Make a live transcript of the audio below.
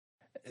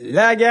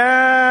La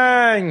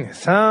gang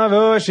s'en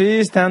va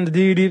chez Stan.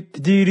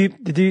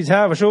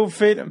 Ça va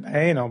chauffer.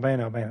 Ben non.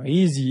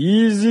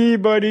 Easy,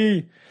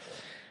 buddy.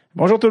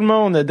 Bonjour tout le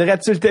monde.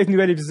 Dreadsultech,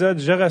 nouvel épisode.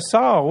 Je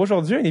ressors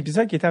aujourd'hui un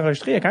épisode qui était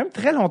enregistré il y a quand même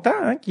très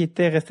longtemps, qui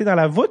était resté dans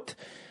la voûte.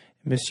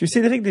 Monsieur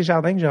Cédric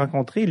Desjardins que j'ai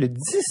rencontré le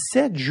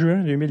 17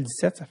 juin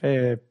 2017. Ça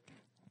fait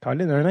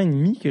un an et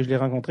demi que je l'ai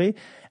rencontré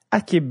à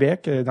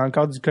Québec, dans le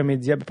cadre du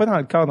Comédia. Pas dans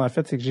le cadre, en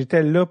fait, c'est que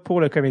j'étais là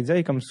pour le Comédia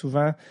et comme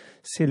souvent,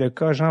 c'est le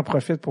cas, j'en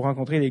profite pour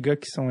rencontrer les gars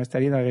qui sont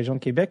installés dans la région de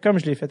Québec, comme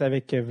je l'ai fait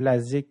avec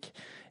Vlasic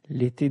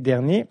l'été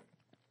dernier.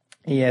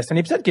 Et c'est un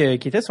épisode qui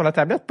était sur la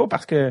tablette, pas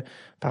parce que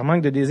par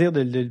manque de désir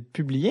de le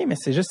publier, mais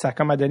c'est juste ça a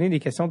comme à donner des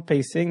questions de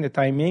pacing, de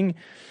timing.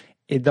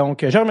 Et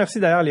donc, je remercie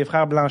d'ailleurs les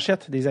frères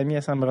Blanchette, des amis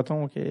à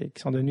Saint-Breton, qui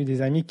sont devenus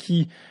des amis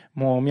qui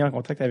m'ont mis en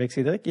contact avec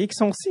Cédric et qui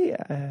sont aussi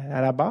à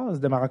la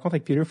base de ma rencontre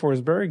avec Peter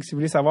Forsberg. Si vous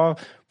voulez savoir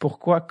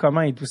pourquoi, comment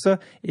et tout ça,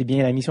 eh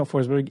bien, la mission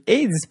Forsberg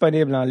est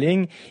disponible en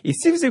ligne. Et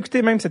si vous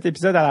écoutez même cet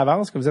épisode à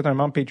l'avance, que vous êtes un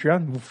membre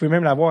Patreon, vous pouvez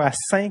même l'avoir à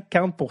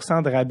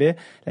 50% de rabais,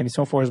 la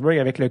mission Forsberg,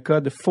 avec le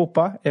code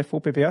FOPA,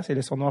 F-O-P-P-A, c'est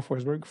le surnom à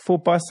Forsberg,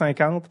 FOPA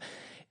 50.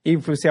 Et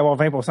vous pouvez aussi avoir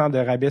 20% de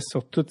rabais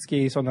sur tout ce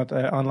qui est sur notre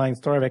online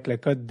store avec le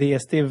code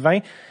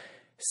DST20.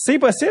 C'est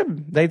possible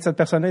d'être cette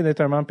personne-là et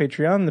d'être un membre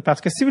Patreon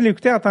parce que si vous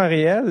l'écoutez en temps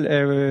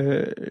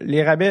réel,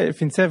 les rabais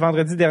finissaient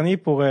vendredi dernier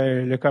pour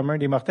le commun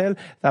des mortels,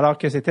 alors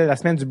que c'était la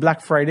semaine du Black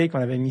Friday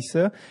qu'on avait mis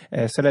ça.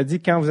 Cela dit,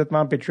 quand vous êtes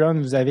membre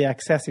Patreon, vous avez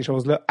accès à ces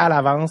choses-là à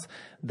l'avance.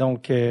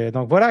 Donc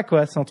voilà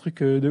quoi, c'est un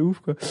truc de ouf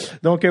quoi.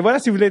 Donc voilà,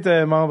 si vous voulez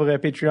être membre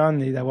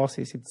Patreon et d'avoir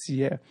ces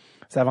petits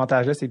ces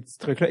avantages-là, ces petits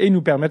trucs-là, et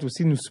nous permettre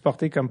aussi de nous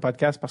supporter comme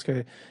podcast parce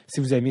que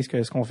si vous aimez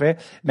ce qu'on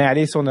fait, ben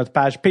allez sur notre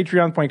page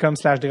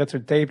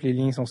patreon.com/dreadsultape. Les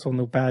liens sont sur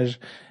nos pages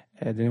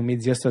de nos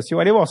médias sociaux.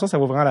 Allez voir ça, ça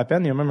vaut vraiment la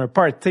peine. Il y a même un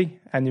party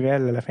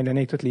annuel à la fin de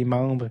l'année avec tous les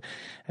membres,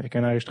 avec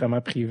un enregistrement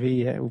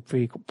privé. Vous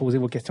pouvez poser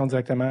vos questions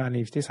directement à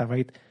l'invité. Ça va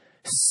être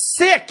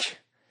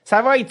sick!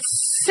 Ça va être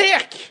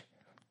sick!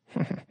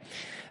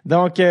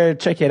 Donc,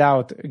 check it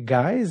out,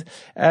 guys.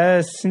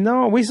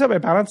 Sinon, oui, ça,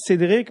 parlant de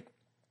Cédric,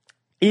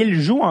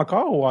 il joue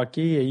encore au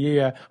hockey. Il est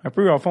un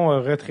peu, en fond,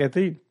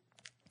 retraité,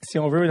 si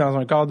on veut, dans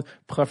un cadre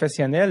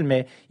professionnel,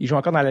 mais il joue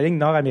encore dans la Ligue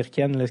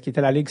nord-américaine, là, ce qui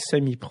était la Ligue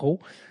semi-pro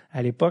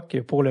à l'époque.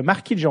 Pour le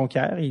Marquis de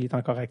Jonquière, il est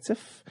encore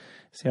actif.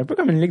 C'est un peu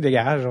comme une ligue de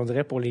garage, on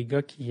dirait, pour les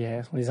gars qui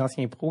sont des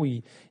anciens pros.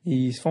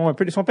 Ils se font un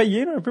peu, ils sont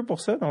payés là, un peu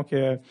pour ça. Donc,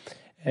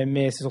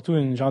 mais c'est surtout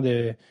une genre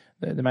de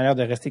manière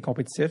de rester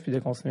compétitif et de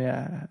continuer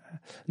à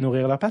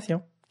nourrir leur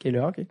passion, qui est le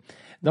hockey.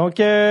 Donc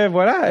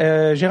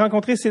voilà, j'ai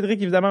rencontré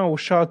Cédric évidemment au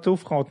Château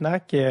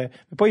Frontenac,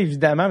 pas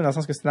évidemment, mais dans le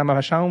sens que c'est dans ma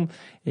chambre,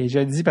 et je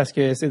le dis parce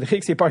que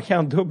Cédric s'est parké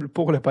en double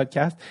pour le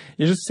podcast.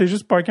 C'est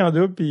juste parké en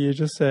double, puis il est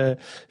juste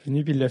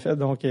venu puis il l'a fait.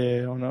 Donc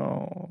c'est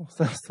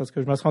ce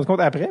que je me suis rendu compte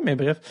après, mais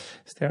bref,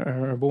 c'était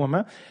un beau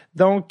moment.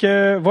 Donc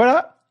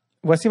voilà,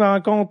 voici ma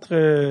rencontre,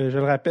 je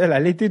le rappelle, à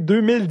l'été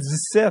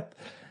 2017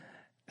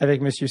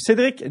 avec Monsieur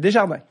Cédric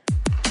Desjardins.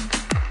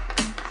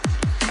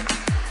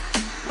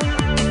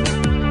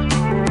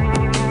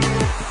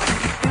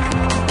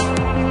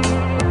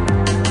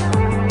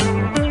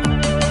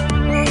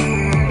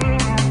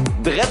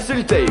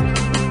 Dreadsultech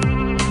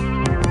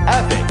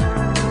avec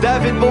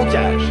David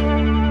Bocage.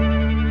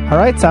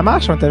 Alright, ça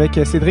marche. On est avec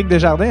Cédric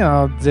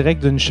Desjardins en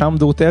direct d'une chambre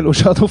d'hôtel au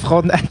Château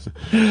Frontenac.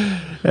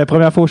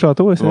 Première fois au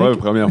château, c'est ouais,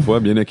 première fois,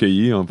 bien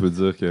accueilli. On peut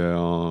dire que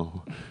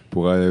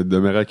pour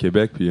demeurer à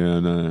Québec, puis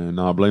un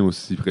emblème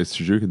aussi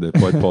prestigieux que de ne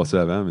pas être passé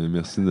avant. Mais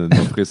merci de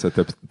m'offrir cette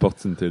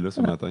opportunité-là ce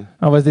matin.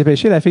 On va se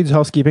dépêcher. La fille du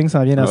housekeeping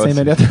s'en vient dans 5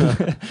 minutes.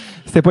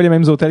 C'était pas les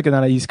mêmes hôtels que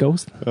dans la East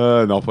Coast?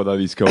 Non, pas dans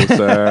l'East Coast.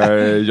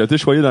 J'ai été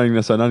choyé dans la Ligue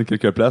nationale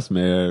quelques places,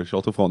 mais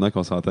Château Frontenac,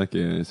 on s'entend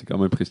que c'est quand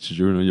même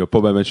prestigieux. Là. Il n'y a pas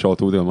mal de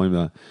châteaux quand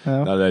même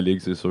dans la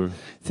Ligue, c'est sûr.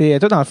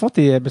 Toi, dans le fond,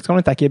 parce qu'on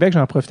est à Québec,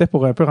 j'en profitais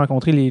pour un peu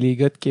rencontrer les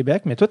gars de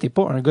Québec, mais toi, t'es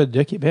pas un gars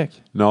de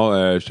Québec. Non,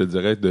 je te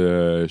dirais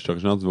je suis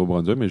originaire du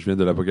Nouveau-Brunswick, mais je viens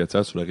de la Pocatière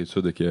sur la rive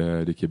sud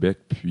de Québec.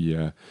 Puis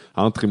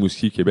entre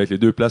Rimouski et Québec, les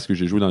deux places que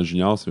j'ai joué dans le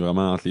junior, c'est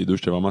vraiment entre les deux.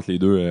 J'étais vraiment entre les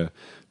deux.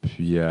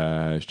 Puis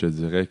je te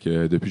dirais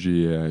que depuis que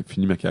j'ai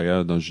fini ma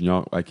carrière dans le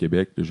junior à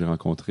Québec, là, j'ai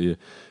rencontré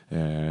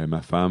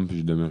ma femme, puis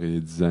j'ai demeuré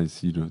 10 ans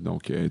ici. Là.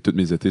 Donc, tous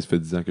mes étés, ça fait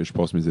 10 ans que je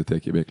passe mes étés à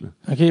Québec. Là.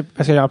 OK,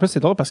 parce que en plus,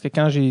 c'est drôle, parce que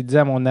quand j'ai dit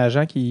à mon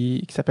agent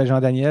qui s'appelle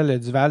Jean-Daniel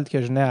Duval que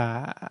je venais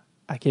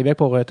à Québec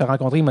pour te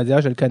rencontrer, il m'a dit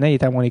je le connais, il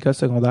était à mon école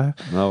secondaire.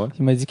 Ah ouais?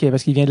 Il m'a dit que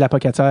parce qu'il vient de la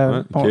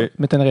Pocatière. Ouais, okay.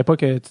 M'étonnerait pas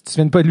que tu te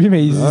souviennes pas de lui,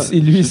 mais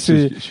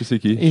je sais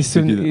qui. Il se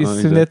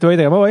souvenait de toi,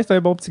 il était ouais, c'est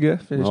un bon petit gars.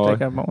 J'étais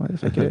comme bon.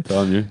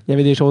 Tant mieux. Il y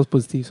avait des choses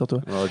positives sur toi.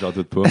 Ouais, j'en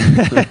doute pas.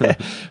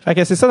 Fait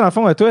que c'est ça, dans le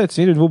fond, toi, tu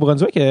viens du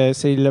Nouveau-Brunswick,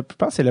 je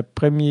pense que c'est le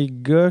premier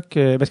gars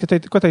que. Parce que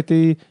t'as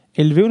été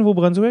élevé au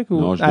Nouveau-Brunswick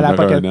ou non, à la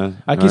Pocatière?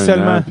 OK,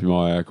 seulement. Puis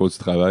à cause du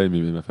travail,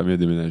 ma famille a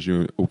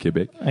déménagé au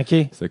Québec. OK.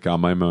 C'est quand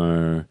même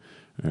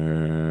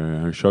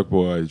un choc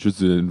pour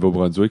juste du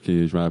Nouveau-Brunswick.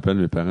 Et je me rappelle,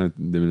 mes parents ont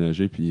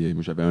déménagé, puis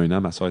moi, j'avais 1 an,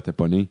 ma soeur était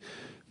pas née.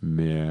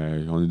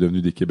 Mais on est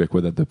devenus des Québécois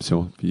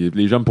d'adoption. Puis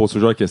les gens me posent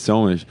toujours la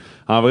question.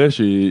 En vrai,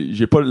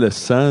 j'ai pas le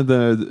sang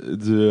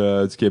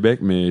du Québec,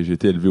 mais j'ai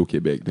été élevé au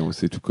Québec. Donc,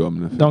 c'est tout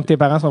comme. Là. Donc, tes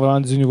parents sont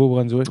vraiment du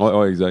Nouveau-Brunswick?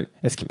 Ouais, exact.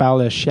 Est-ce qu'ils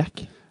parlent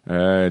chiac?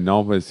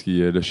 Non, parce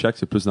que le Chiac,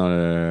 c'est plus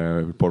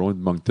pas loin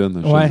de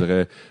Moncton. Je Ouais.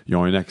 dirais, ils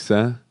ont un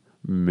accent,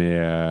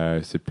 mais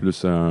c'est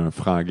plus un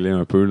franglais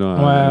un peu,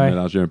 là,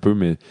 mélangé un peu,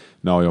 mais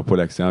non, ils n'ont pas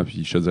l'accent,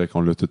 puis je te dirais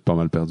qu'on l'a tout pas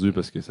mal perdu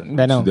parce que ça fait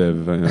plus de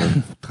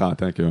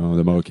 30 ans qu'on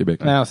demeure au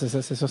Québec. Non, c'est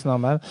ça, c'est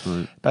normal.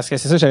 Ouais. Parce que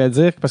c'est ça,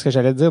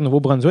 j'allais dire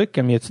Nouveau-Brunswick,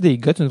 comme y a-tu des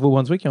gars du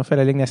Nouveau-Brunswick qui ont fait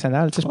la Ligue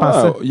nationale? Tu sais, je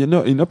pensais. Il y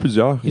en a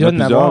plusieurs. Il y en a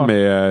plusieurs,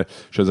 mais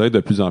je te dirais de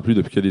plus en plus,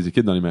 depuis qu'il y a des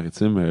équipes dans les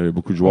maritimes,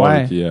 beaucoup de joueurs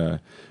là, qui.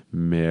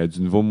 Mais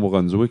du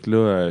Nouveau-Brunswick,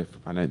 là,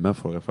 honnêtement, il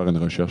faudrait faire une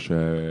recherche.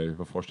 Il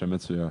va falloir que je te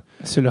mette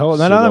sur le haut.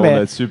 Non, mais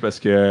là-dessus parce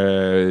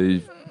que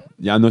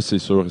il y en a, c'est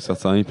sûr,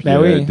 certains. Puis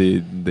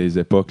oui. des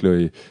époques, là,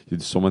 il y a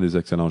sûrement des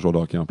excellents joueurs de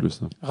hockey en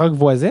plus. Là. Rock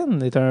Voisine,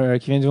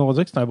 qui vient du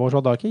Nouveau-Brunswick, c'est un bon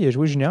joueur de hockey. Il a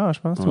joué junior, je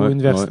pense, ou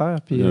universitaire.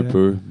 Puis, un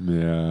peu,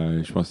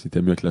 mais je pense qu'il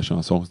était mieux que la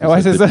chanson.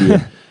 Ouais, c'est ça.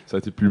 Ça a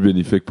été plus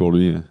bénéfique pour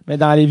lui. Hein. Mais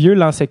dans les vieux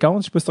lancers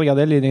compte, je sais pas si tu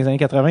regardais dans les années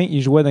 80, il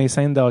jouait dans les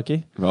scènes de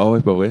hockey. Ah ouais,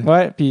 pas vrai?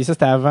 Ouais, puis ça,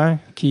 c'était avant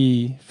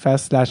qu'il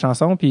fasse la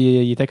chanson, puis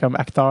il était comme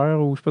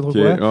acteur ou je sais pas trop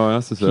quoi.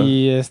 Ouais, c'est ça.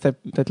 Puis c'était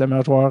peut-être le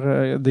meilleur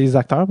joueur des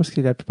acteurs, parce que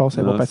la plupart,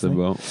 c'est pas patiner.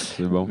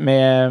 C'est bon.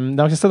 Mais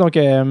donc, c'est ça, donc...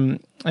 dans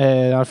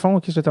le fond,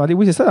 qu'est-ce que je te demandais?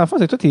 Oui, c'est ça. Dans le fond,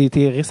 c'est que toi,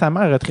 t'es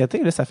récemment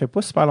retraité. Là, ça fait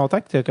pas super longtemps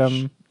que t'es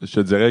comme... Je te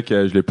dirais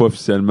que je l'ai pas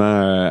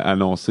officiellement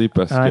annoncé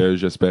parce que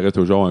j'espérais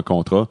toujours un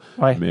contrat.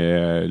 Ouais.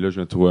 Mais là, je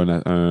viens de trouver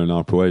un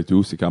emploi et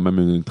tout. C'est quand même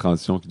une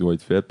transition qui doit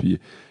être faite. Puis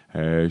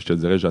je te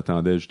dirais,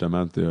 j'attendais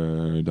justement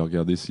de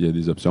regarder s'il y a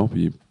des options.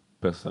 Puis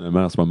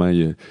personnellement, en ce moment,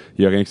 il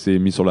y a rien qui s'est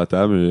mis sur la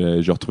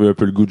table. J'ai retrouvé un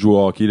peu le goût de jouer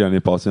au hockey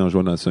l'année passée en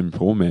jouant dans le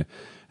semi-pro. Mais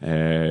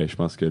je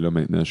pense que là,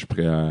 maintenant, je suis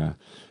prêt à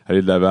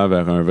aller de l'avant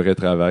vers un vrai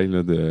travail.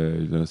 Là,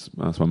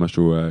 en ce moment, je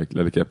suis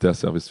avec Capitaine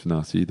Services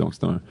financiers, donc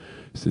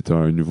c'est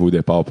un nouveau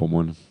départ pour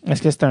moi. Là.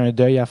 Est-ce que c'est un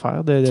deuil à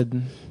faire?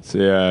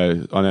 C'est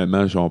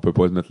honnêtement, on peut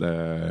pas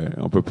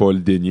on peut pas le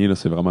dénier. Là,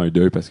 c'est vraiment un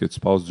deuil parce que tu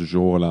passes du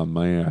jour au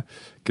lendemain à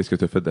qu'est-ce que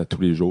tu as fait à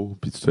tous les jours,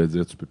 puis tu te fais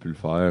dire tu peux plus le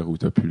faire ou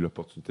tu n'as plus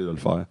l'opportunité de le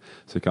faire.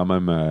 C'est quand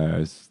même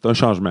c'est un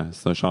changement.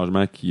 C'est un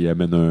changement qui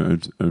amène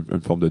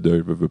une forme de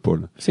deuil, veux pas.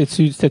 Là.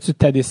 C'était-tu de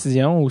ta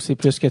décision ou c'est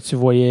plus que tu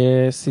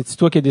voyais? C'est-tu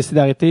toi qui as décidé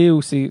d'arrêter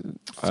ou c'est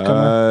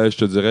comment? Je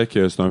te dirais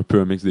que c'est un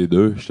peu un mix des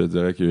deux. Je te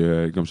dirais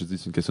que, comme je te dis,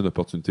 c'est une question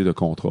d'opportunité, de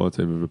contrat. Tu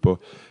sais, veux pas.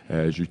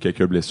 J'ai eu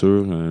quelques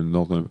blessures, une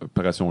autre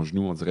opération au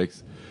genou. On dirait que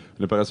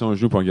l'opération au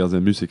genou pour un gardien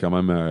de but, c'est quand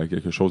même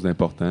quelque chose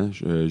d'important.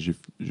 Je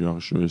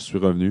suis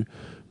revenu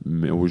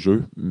au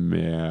jeu,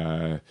 mais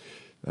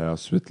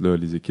ensuite, là,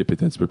 les équipes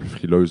étaient un petit peu plus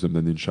frileuses de me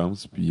donner une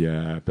chance. Puis,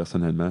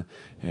 personnellement,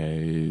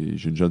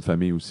 j'ai une jeune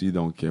famille aussi,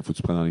 donc il faut que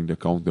tu prennes en ligne de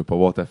compte de ne pas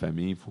voir ta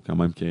famille. Il faut quand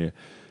même qu'il y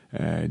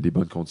ait des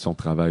bonnes conditions de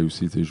travail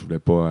aussi. Je voulais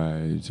pas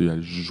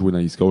jouer dans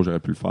l'East Coast, j'aurais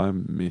pu le faire,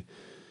 mais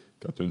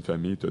quand tu as une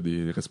famille, tu as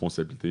des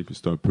responsabilités, puis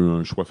c'est un peu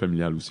un choix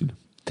familial aussi. Là.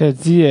 T'as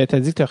dit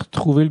que tu as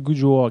retrouvé le goût de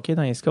jouer au hockey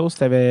dans l'East Coast.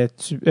 Pas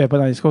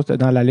dans l'East Coast,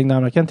 dans la Ligue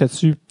nord-américaine.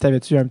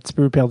 T'avais-tu un petit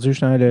peu perdu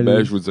justement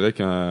je vous dirais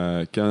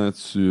quand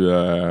tu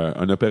as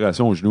une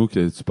opération au genou,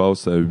 que tu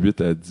passes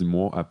 8 à 10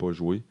 mois à pas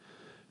jouer,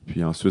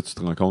 puis ensuite tu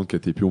te rends compte que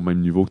tu n'es plus au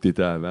même niveau que tu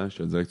étais avant, je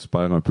te dirais que tu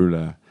perds un peu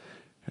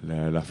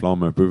la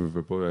flamme un peu,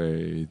 veux pas,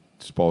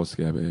 tu passes,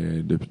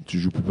 tu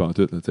joues plus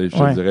pantoute. Je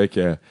te dirais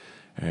que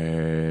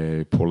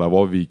pour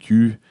l'avoir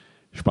vécu,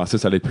 je pensais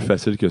que ça allait être plus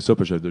facile que ça,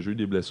 parce que j'avais déjà eu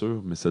des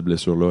blessures, mais cette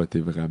blessure-là était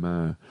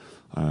vraiment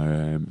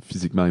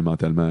physiquement et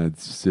mentalement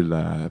difficile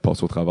à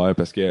passer au travers,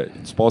 parce que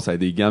tu passes à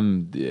des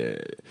gammes,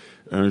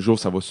 un jour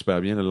ça va super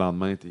bien, le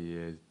lendemain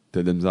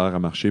t'as de la misère à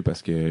marcher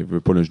parce que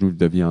le genou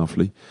devient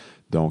enflé.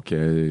 Donc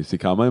c'est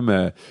quand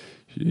même...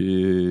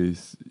 il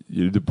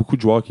y a beaucoup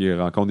de joueurs qui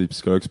rencontrent des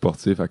psychologues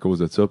sportifs à cause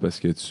de ça, parce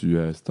que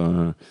c'est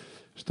un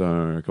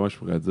comment je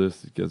pourrais dire,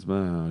 c'est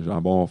quasiment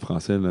en bon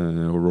français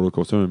un roller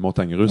coaster, une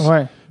montagne russe,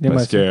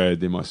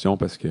 d'émotions,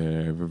 parce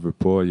que veux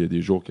pas, il y a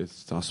des jours que tu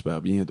te sens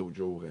super bien, d'autres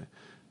jours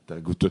t'as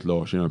le goût de tout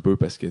lâcher un peu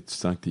parce que tu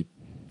sens que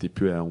t'es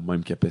plus aux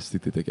mêmes capacités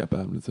que t'étais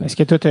capable. T'sais. Est-ce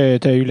que toi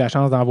t'as eu la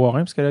chance d'en voir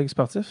un psychologue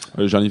sportif?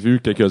 J'en ai vu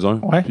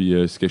quelques-uns, puis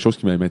c'est quelque chose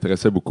qui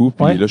m'intéressait beaucoup,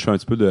 puis là je fais un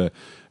petit peu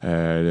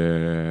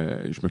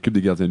je m'occupe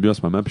des gardiens de but en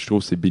ce moment, puis je trouve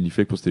que c'est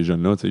bénéfique pour ces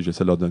jeunes-là,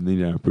 j'essaie de leur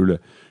donner un peu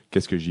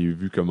qu'est-ce que j'ai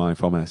vu comme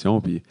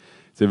information, puis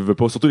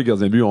pas, surtout les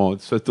gardiens de but, on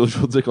se fait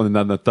toujours dire qu'on est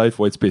dans notre tête, il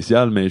faut être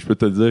spécial, mais je peux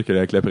te dire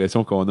qu'avec la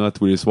pression qu'on a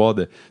tous les soirs,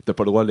 t'as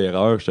pas le droit à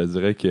l'erreur, je te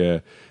dirais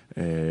que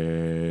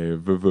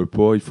veux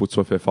pas, il faut que tu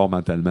sois fait fort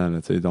mentalement, là,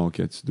 donc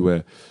tu dois...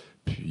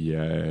 Puis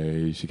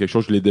c'est quelque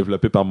chose que je l'ai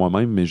développé par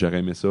moi-même, mais j'aurais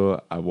aimé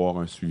ça, avoir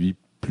un suivi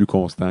plus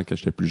constant quand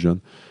j'étais plus jeune.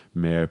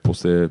 Mais pour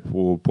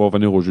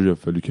revenir au jeu, il a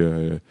fallu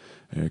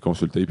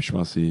consulter, puis je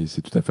pense que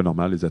c'est tout à fait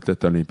normal. Les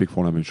athlètes olympiques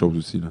font la même chose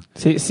aussi. Là.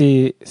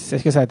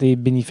 Est-ce que ça a été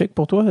bénéfique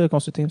pour toi de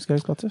consulter un psychologue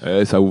sportif?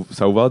 Ça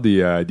a ouvert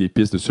des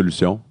pistes de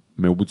solutions,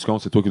 mais au bout du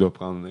compte, c'est toi qui dois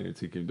prendre,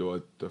 qui dois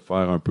te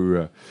faire un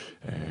peu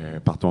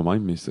par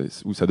toi-même, mais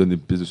où ça donne des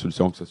pistes de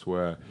solutions, que ce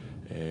soit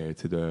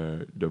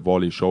de voir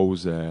les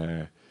choses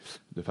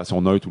de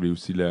façon neutre ou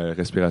aussi la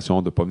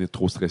respiration, de pas venir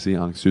trop stressé,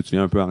 anxieux. Tu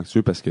viens un peu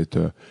anxieux parce que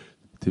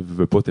t'es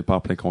pas en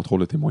plein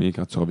contrôle de tes moyens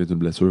quand tu reviens d'une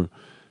blessure.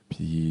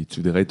 Puis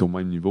tu voudrais être au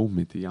même niveau,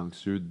 mais t'es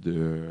anxieux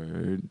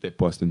d'être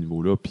pas à ce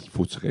niveau-là. Puis il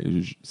faut que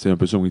c'est un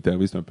peu ça qui est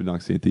arrivé, c'est un peu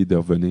d'anxiété de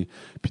revenir,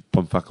 puis de pas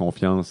me faire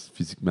confiance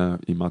physiquement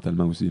et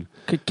mentalement aussi.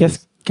 Là.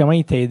 Comment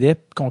ils t'aidaient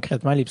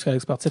concrètement, les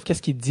psychologues sportifs?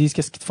 Qu'est-ce qu'ils te disent?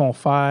 Qu'est-ce qu'ils te font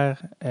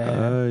faire?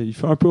 Il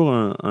fait un peu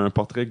un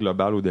portrait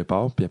global au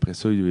départ, puis après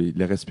ça, il y a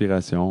la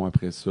respiration,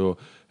 après ça,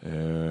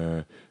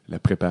 la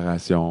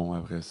préparation,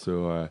 après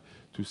ça,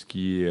 tout ce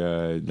qui est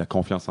de la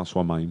confiance en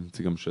soi-même. Tu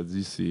sais, comme je te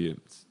dis,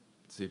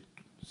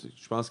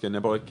 je pense que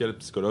n'importe quel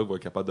psychologue va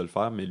être capable de le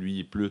faire, mais lui, il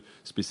est plus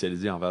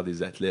spécialisé envers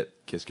des athlètes.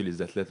 Qu'est-ce que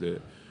les athlètes,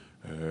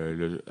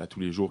 à tous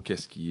les jours,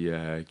 qu'est-ce qu'il y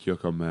a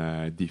comme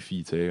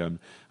défi, tu sais,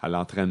 à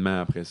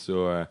l'entraînement, après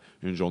ça,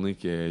 une journée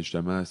que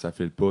justement ça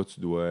file pas, tu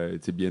dois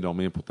bien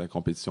dormir pour ta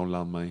compétition le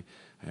lendemain,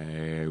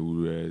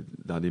 ou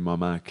dans des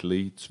moments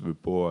clés, tu veux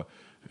pas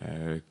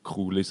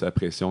crouler sa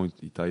pression,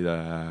 il t'aide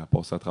à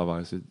passer à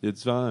travers. Il y a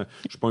différents,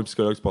 je suis pas un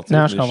psychologue sportif,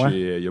 non,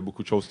 mais il y a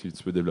beaucoup de choses que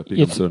tu peux développer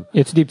comme ça. Y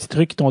a-tu des petits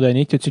trucs qui t'ont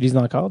donné que tu utilises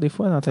encore des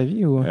fois dans ta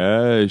vie? Ou?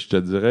 Je te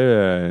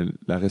dirais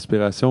la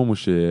respiration, moi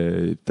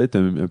je peut-être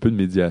un peu de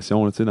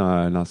médiation, là,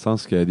 dans le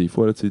sens que des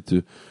fois là, tu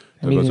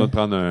as besoin de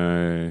prendre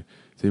un.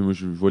 Moi,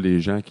 je vois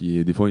les gens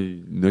qui, des fois,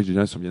 il y en a des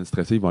gens qui sont bien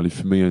stressés, ils vont aller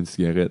fumer une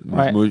cigarette.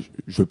 Ouais. Moi,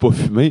 je veux pas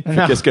fumer.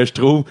 Qu'est-ce que je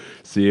trouve?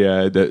 C'est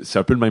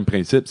un peu le même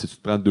principe. C'est que tu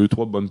te prends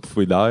 2-3 bonnes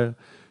bouffées d'air,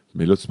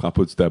 mais là, tu prends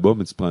pas du tabac,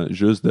 mais tu prends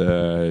juste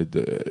de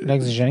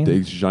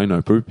l'oxygène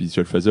un peu. Puis je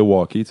le faisais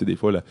walker, des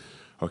fois, là,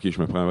 OK,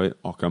 je me prends,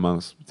 on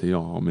recommence.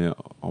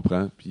 On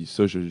prend. Puis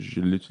ça, je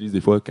l'utilise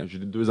des fois quand j'ai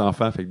 2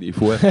 enfants. Fait que des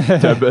fois,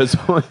 t'as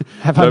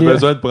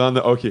besoin de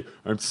prendre, OK,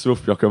 un petit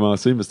souffle puis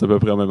recommencer, mais c'est à peu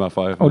près la même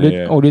affaire. Au lieu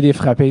de les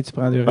frapper, tu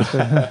prends 2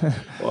 respirations.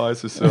 Ouais,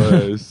 c'est ça.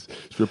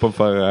 Je veux pas me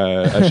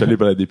faire achaler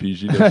par la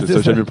DPJ. Là, c'est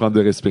ça, j'aime mieux prendre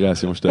 2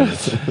 respirations, je t'avoue.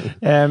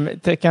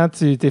 Quand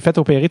tu t'es fait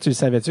opérer, tu le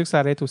savais-tu que ça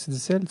allait être aussi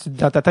difficile?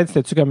 Dans ta tête,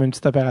 c'était-tu comme une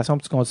petite opération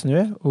puis tu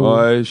continuais? Ou?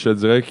 Ouais, je te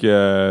dirais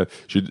que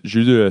j'ai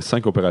eu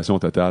 5 opérations au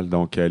total.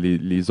 Donc,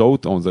 les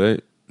autres, on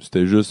dirait,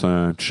 c'était juste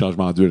un petit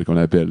changement d'huile qu'on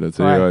appelle.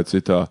 Tu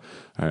sais, t'as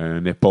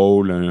une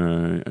épaule,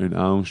 une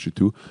hanche et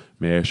tout.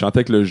 Mais je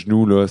sentais que le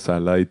genou, là, ça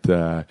allait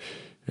être,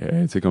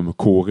 tu sais, comme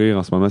courir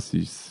en ce moment,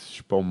 je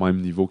suis pas au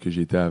même niveau que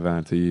j'étais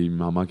avant. Tu sais, il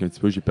m'en manque un petit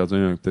peu. J'ai perdu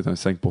peut-être un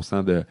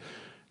 5% de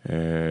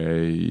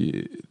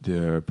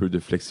un peu de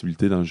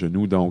flexibilité dans le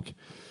genou. Donc,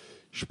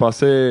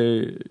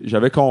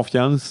 j'avais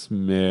confiance,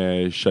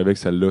 mais je savais que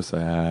celle-là,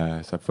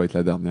 ça pouvait être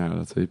la dernière.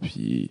 Tu sais,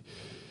 puis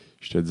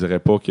je te dirais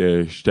pas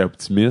que j'étais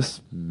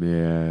optimiste,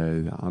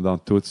 mais en dedans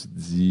de toi, tu te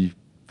dis,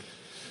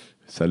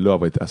 celle-là,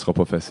 elle sera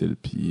pas facile.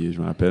 Puis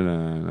je me rappelle,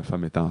 ma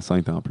femme était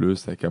enceinte en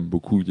plus, il y a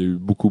eu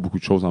beaucoup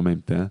de choses en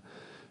même temps.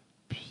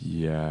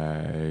 Puis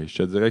je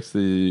te dirais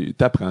que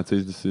t'apprends,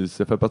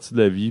 ça fait partie de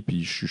la vie,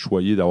 puis je suis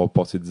choyé d'avoir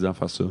passé 10 ans à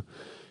faire ça.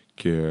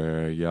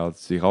 Regarde,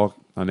 c'est rare,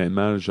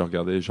 honnêtement,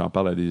 j'en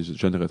parle à des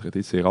jeunes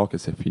retraités, c'est rare que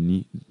ça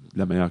finisse de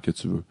la manière que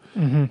tu veux.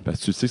 Mm-hmm. Parce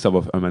que tu sais que ça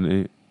va un moment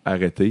donné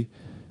arrêter,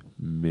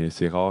 mais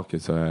c'est rare que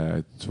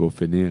tu vas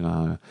finir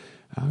en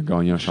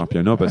gagnant un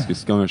championnat, parce que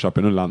si tu gagnes un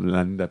championnat,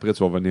 l'année d'après,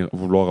 tu vas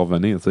vouloir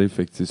revenir, tu sais.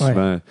 Fait que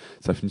souvent,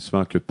 ça finit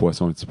souvent en queue de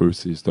poisson un petit peu.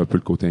 C'est un peu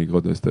le côté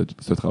ingrat de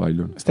ce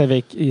travail-là. C'est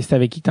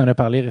avec qui t'en as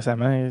parlé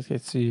récemment? Est-ce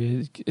que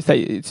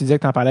tu disais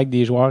que t'en parlais avec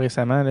des joueurs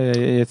récemment, là?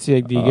 Y a-tu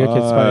avec des gars que tu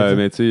parlais?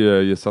 Mais tu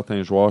sais, il y a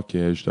certains joueurs qui,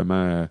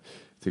 justement,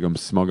 c'est comme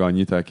Simon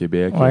Gagné était à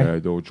Québec,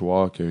 d'autres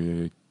joueurs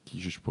qui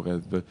je pourrais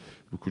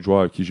beaucoup de joueurs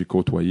avec qui j'ai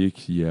côtoyé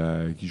qui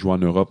jouent en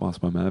Europe en ce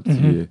moment.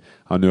 Puis,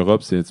 en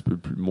Europe, c'est un petit peu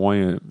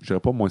moins, je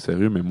dirais pas moins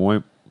sérieux, mais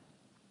moins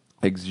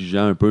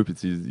exigeant un peu. Puis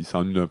ils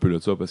s'ennuient un peu de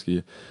ça parce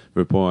qu'ils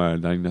veulent pas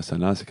dans la Ligue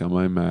nationale, c'est quand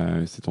même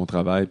c'est ton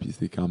travail, puis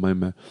c'est quand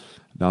même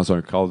dans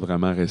un cadre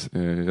vraiment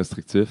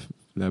restrictif.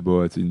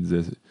 Là-bas, il me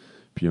disait,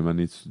 puis à un moment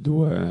donné, tu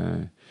dois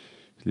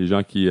les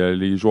joueurs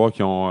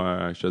qui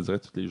ont je te dirais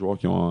tous les joueurs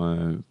qui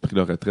ont pris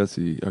leur retraite,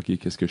 c'est OK,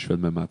 qu'est-ce que je fais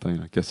demain matin?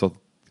 Là? Quelle sorte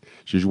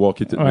j'ai joué au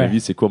hockey toute ma vie,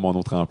 c'est quoi mon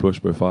autre emploi que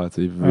je peux faire,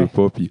 tu sais, veux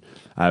pas. Puis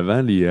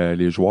avant,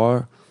 les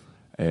joueurs,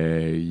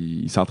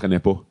 ils s'entraînaient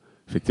pas.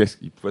 Fait que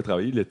ils pouvaient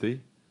travailler l'été.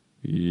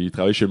 Ils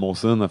travaillaient chez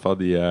Monson à faire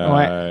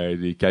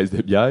des caisses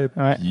de bière,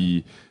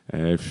 puis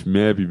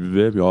fumaient, puis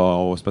buvaient, puis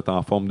on va se mettre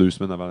en forme 2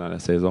 semaines avant la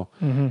saison.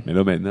 Mm-hmm. Mais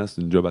là, maintenant,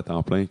 c'est une job à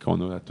temps plein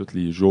qu'on a à tous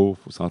les jours,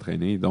 il faut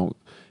s'entraîner. Donc,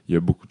 il y a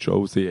beaucoup de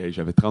choses.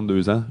 J'avais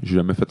 32 ans, j'ai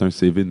jamais fait un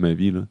CV de ma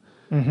vie, là.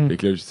 Mm-hmm. Fait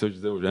que là, je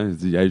disais aux gens, je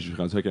dis, je suis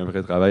rendu avec un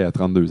vrai travail à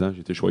 32 ans.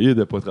 J'étais choyé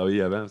de pas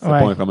travailler avant. C'était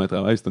pas un vrai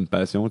travail, c'était une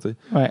passion, tu sais.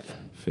 Ouais.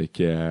 Fait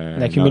que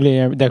d'accumuler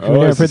un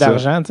peu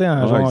d'argent, tu sais,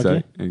 en jouant au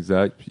hockey.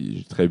 Exact. Puis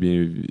j'ai très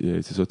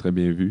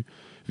bien vu,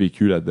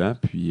 vécu là-dedans.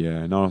 Puis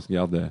non,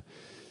 regarde,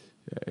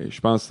 je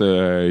pense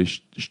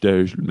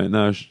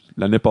maintenant,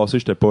 l'année passée,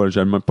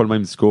 j'avais même pas le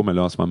même discours, mais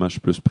là en ce moment, je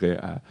suis plus prêt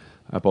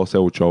à passer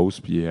à autre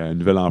chose. Puis un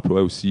nouvel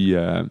emploi aussi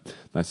dans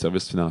le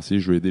service financier.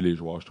 Je veux aider les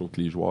joueurs. Je trouve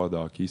que les joueurs de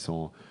hockey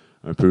sont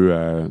un peu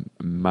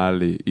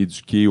mal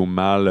éduqués ou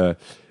mal.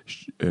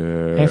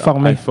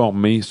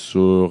 informé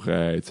sur, tu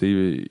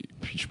sais,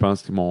 puis je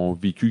pense que mon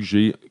vécu que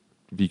j'ai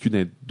vécu dans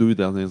les 2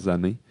 dernières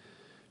années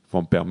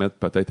vont me permettre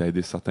peut-être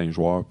d'aider certains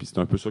joueurs. Puis c'est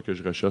un peu ça que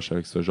je recherche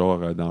avec ce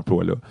genre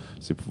d'emploi-là.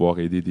 C'est pouvoir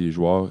aider des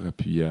joueurs,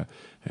 puis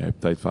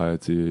peut-être faire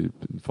une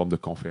forme de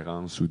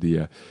conférence ou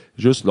des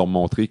juste leur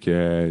montrer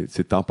que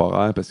c'est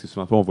temporaire, parce que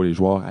souvent on voit les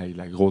joueurs, hey,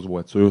 la grosse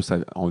voiture,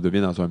 on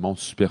devient dans un monde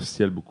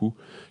superficiel beaucoup,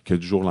 que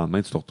du jour au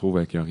lendemain, tu te retrouves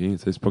avec rien.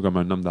 C'est pas comme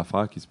un homme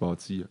d'affaires qui se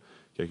bâtit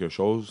quelque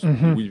chose.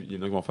 Mm-hmm. Oui, il y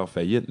en a qui vont faire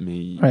faillite,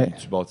 mais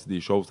tu bâtis des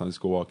choses, tandis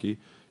qu'au hockey,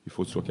 il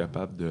faut que tu sois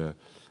capable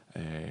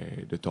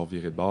de te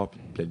revirer de bord et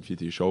de planifier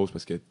tes choses,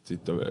 parce que tu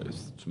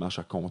marches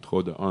à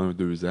contrat de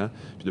 1-2 ans.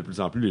 Puis de plus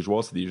en plus, les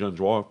joueurs, c'est des jeunes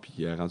joueurs,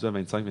 puis rendus à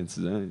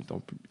 25-26 ans,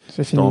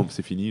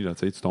 c'est fini là,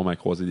 tu tombes à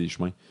croiser des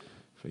chemins.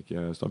 Fait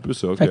que c'est un peu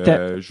ça.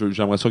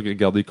 J'aimerais ça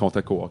garder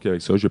contact au hockey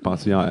avec ça. J'ai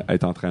pensé à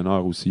être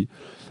entraîneur aussi.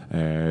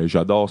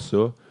 J'adore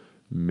ça,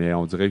 mais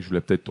on dirait que je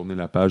voulais peut-être tourner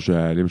la page,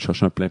 aller me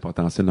chercher un plein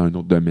potentiel dans un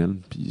autre domaine.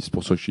 Puis c'est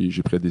pour ça que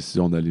j'ai pris la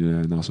décision d'aller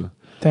dans ça.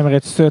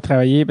 T'aimerais-tu ça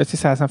travailler? Ben,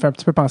 ça me fait un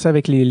petit peu penser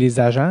avec les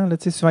agents. Là.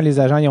 Souvent, les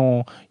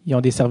agents, ils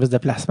ont des services de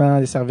placement,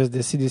 des services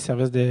de ci, des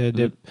services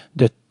de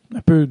un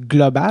peu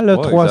global. Là,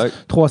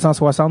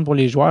 360 pour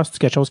les joueurs. C'est-tu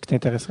quelque chose qui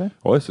t'intéresserait?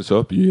 Oui, c'est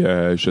ça. Puis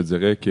je te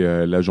dirais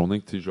que la journée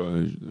que je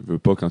veux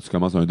pas, quand tu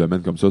commences dans un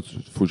domaine comme ça,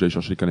 il faut que j'aille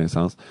chercher des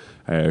connaissances.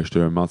 Je te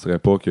mentirais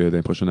pas que dans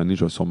les prochaines années,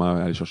 je vais sûrement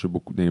aller chercher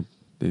beaucoup des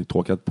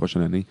 3-4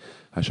 prochaines années,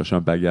 à chercher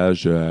un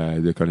bagage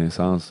de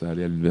connaissances,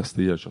 aller à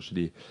l'université, à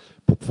chercher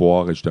pour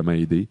pouvoir justement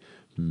aider.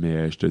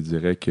 Mais je te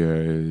dirais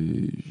que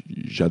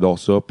j'adore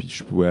ça, puis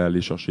je pouvais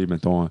aller chercher,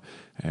 mettons,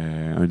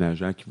 un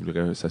agent qui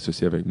voudrait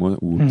s'associer avec moi,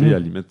 ou à la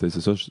limite,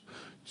 c'est ça.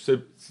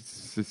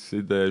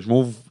 Je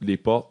m'ouvre les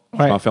portes,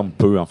 je m'enferme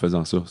peu en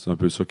faisant ça. C'est un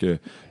peu ça que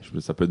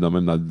ça peut être de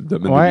même dans le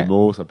domaine de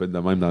l'humour, ça peut être de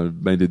même dans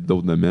bien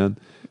d'autres domaines.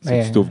 C'est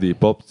que tu t'ouvres des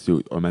portes, puis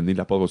un moment donné,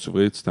 la porte va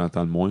s'ouvrir, tu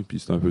t'entends le moins, puis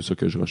c'est un peu ça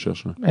que je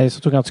recherche. Hein.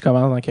 Surtout quand tu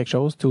commences dans quelque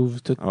chose, tu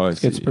ouvres tout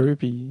ce que tu peux,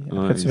 puis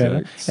après tu verras.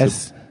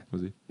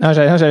 Non,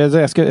 j'allais dire,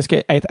 est-ce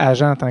que être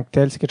agent en tant que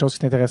tel, c'est quelque chose qui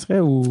t'intéresserait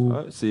ou?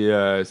 C'est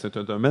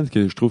un domaine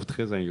que je trouve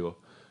très ingrat.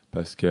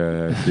 Parce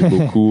que c'est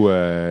beaucoup,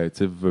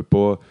 tu veux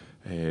pas,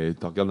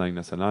 tu regardes dans la Ligue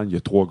nationale, il y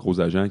a 3 gros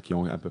agents qui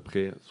ont à peu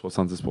près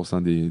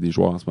 70% des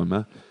joueurs en ce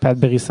moment. Pat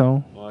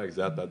Brisson. Oui,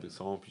 exact, Pat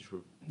Brisson. Puis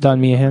Don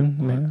Meehan.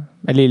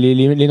 Ouais.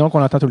 Les noms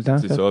qu'on entend tout le temps.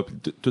 C'est ça.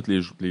 Puis tous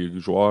les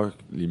joueurs,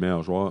 les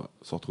meilleurs joueurs,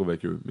 se retrouvent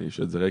avec eux. Mais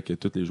je te dirais que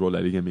tous les joueurs de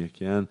la Ligue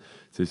américaine,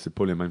 c'est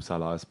pas les mêmes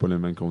salaires, c'est pas les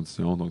mêmes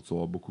conditions, donc tu vas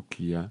avoir beaucoup de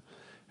clients.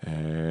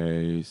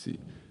 Je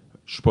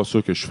suis pas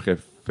sûr que je serais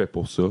fait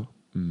pour ça,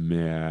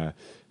 mais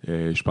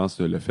je pense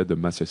que le fait de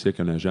m'associer avec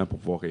un agent pour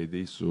pouvoir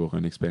aider sur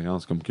une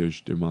expérience comme que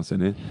je te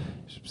mentionnais,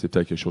 c'est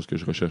peut-être quelque chose que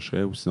je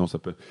rechercherais, ou sinon ça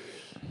peut.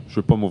 Je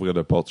veux pas m'ouvrir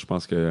de porte. Je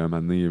pense qu'à un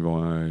moment donné,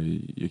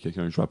 il y a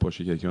quelqu'un, je vais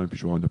approcher quelqu'un, puis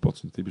je vais avoir une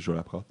opportunité, puis je vais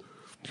la prendre.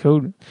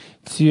 Cool.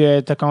 Tu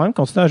as quand même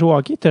continué à jouer au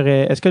hockey.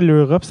 Est-ce que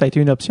l'Europe, ça a été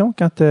une option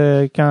quand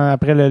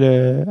après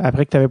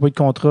que tu n'avais pas eu de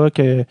contrat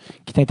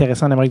qui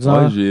t'intéressait en Amérique du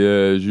Nord?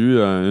 J'ai eu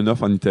une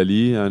offre en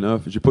Italie,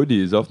 j'ai pas eu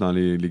des offres dans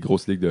les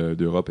grosses ligues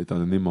d'Europe étant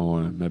donné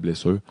ma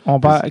blessure. Quand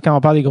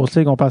on parle des grosses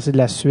ligues, on parle de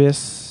la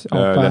Suisse.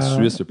 La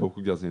Suisse, il n'y a pas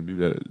beaucoup de gardiens de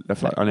but.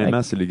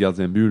 Honnêtement, c'est les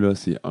gardiens de but, là,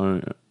 c'est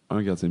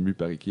un gardien de but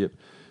par équipe.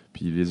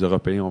 Puis les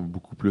Européens ont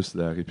beaucoup plus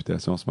la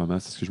réputation en ce moment.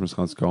 C'est ce que je me suis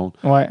rendu compte.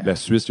 Ouais. La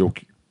Suisse, il y a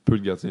peu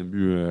de gardiens de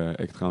but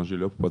étrangers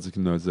là, pour pas dire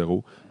qu'il y en a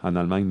 0. En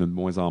Allemagne, il y en a de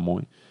moins en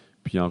moins.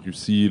 Puis en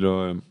Russie,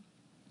 là,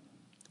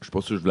 je suis pas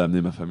sûr que je voulais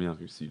amener ma famille en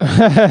Russie.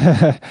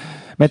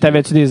 Mais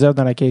t'avais-tu des offres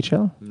dans la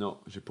KHL? Non,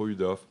 j'ai pas eu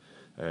d'offres.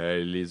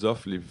 Les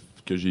offres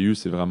que j'ai eues,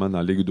 c'est vraiment dans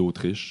la Ligue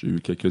d'Autriche. J'ai eu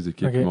quelques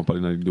équipes qui m'ont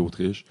parlé dans la Ligue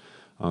d'Autriche.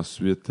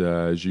 Ensuite,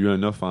 j'ai eu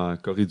une offre en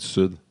Corée du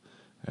Sud.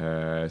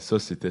 Ça,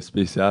 c'était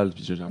spécial.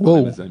 Puis j'en parlais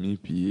à mes amis.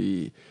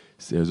 Puis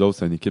eux autres,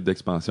 c'est une équipe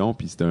d'expansion.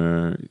 Puis c'était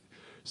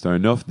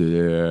un offre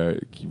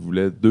qui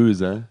voulait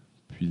 2 ans,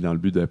 puis dans le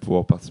but de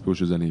pouvoir participer aux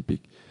Jeux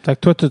olympiques. Fait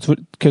que toi,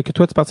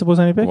 tu participes aux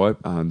Olympiques? Oui,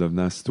 en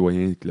devenant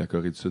citoyen de la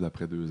Corée du Sud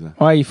après 2 ans.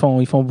 Oui, ils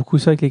font beaucoup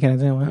ça avec les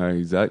Canadiens. Ouais.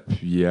 Exact.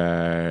 Puis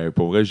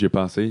pour vrai, j'y ai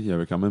pensé. Il y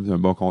avait quand même un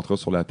bon contrat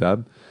sur la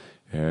table.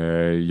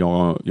 Ils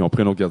ont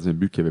pris un autre gardien de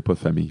but qui n'avait pas de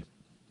famille.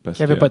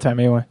 Qui n'avait pas de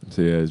famille, oui.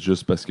 C'est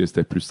juste parce que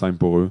c'était plus simple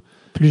pour eux.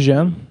 Plus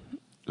jeune?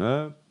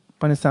 Pas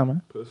nécessairement.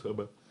 Pas ça,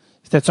 ben.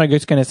 C'était-tu un gars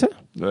que tu connaissais?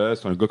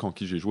 C'est un gars contre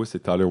qui j'ai joué, c'est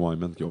Tyler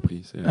Wyman qui a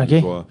pris. C'est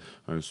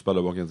un super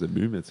bon gardien de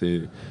but, mais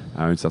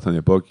à une certaine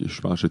époque,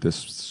 je pense que j'étais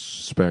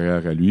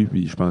supérieur à lui,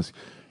 puis je pense que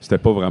c'était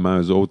pas vraiment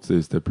eux autres,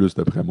 c'était plus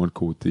d'après moi le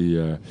côté,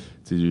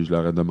 je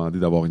leur ai demandé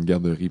d'avoir une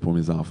garderie pour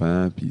mes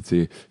enfants, puis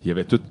il y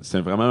avait tout,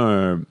 c'est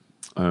vraiment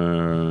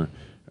un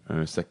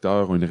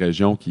secteur, une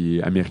région qui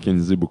est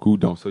américanisée beaucoup,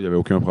 donc ça, il n'y avait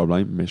aucun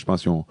problème, mais je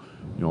pense qu'ils ont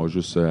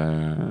juste...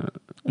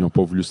 ils n'ont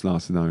pas voulu se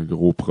lancer dans un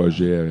gros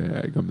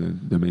projet comme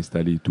de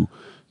m'installer et tout.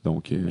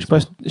 Donc, je sais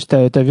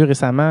pas, t'as vu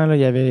récemment, là,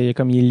 il y avait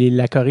comme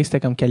la Corée s'était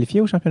comme qualifiée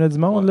au championnat du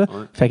monde. Là.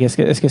 Ouais. Fait que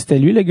est-ce que c'était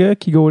lui le gars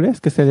qui goalait?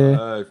 Est-ce que c'était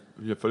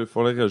il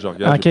faudrait que je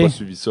regarde. J'ai pas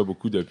suivi ça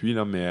beaucoup depuis,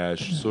 là, mais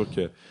je suis sûr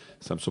que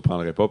ça me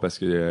surprendrait pas parce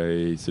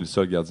que c'est le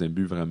seul gardien de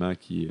but vraiment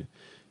qui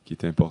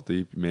est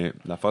importé. Mais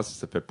la face,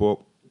 ça fait pas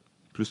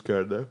plus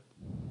qu'un an.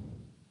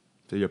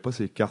 Il n'y a pas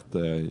ces cartes.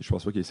 Je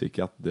pense pas qu'il y ait ces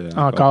cartes.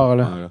 Encore,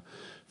 là.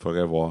 Il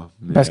faudrait voir.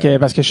 Mais,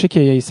 parce que je sais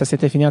que ça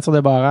s'était fini en tir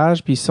de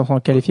barrage, puis ils se sont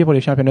qualifiés pour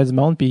les championnats du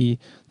monde, puis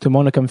tout le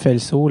monde a comme fait le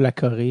saut, la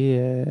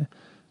Corée.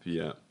 Puis,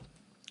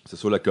 c'est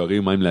sûr, la Corée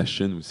ou même la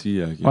Chine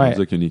aussi, qui Ouais.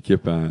 dit qu'il y a une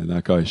équipe dans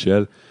la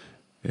KHL.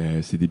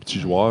 C'est des petits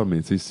joueurs,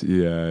 mais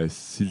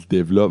s'ils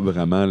développent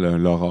vraiment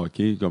leur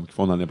hockey, comme ils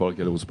font dans n'importe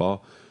quel autre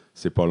sport,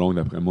 c'est pas long,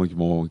 d'après moi, qu'ils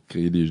vont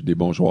créer des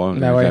bons joueurs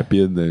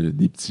rapides,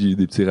 des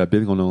petits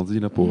rapides qu'on en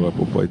dit, là, pour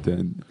pas être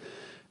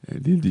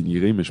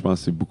dénigré, mais je pense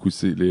que c'est beaucoup.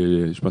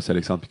 Je pense que c'est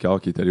Alexandre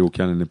Picard qui est allé au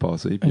camp l'année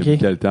passée, puis il y a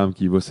Michael Tam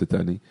qui y va cette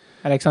année.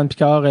 Alexandre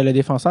Picard, le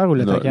défenseur ou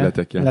l'attaquant? Non,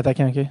 l'attaquant.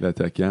 L'attaquant, OK.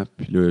 L'attaquant.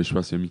 Puis là, je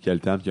pense qu'il y a Michael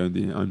Tam qui est un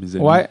de mes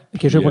amis. Ouais,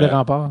 qui joue pour les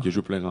Remparts. Qui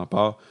joue pour les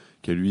Remparts.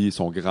 Que lui,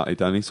 étant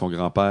donné que son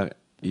grand-père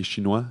est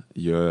chinois,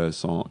 il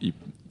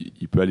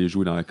peut aller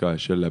jouer dans la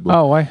KHL là-bas.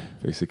 Ah ouais.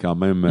 Fait que c'est quand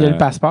même. Il y a le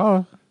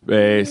passeport.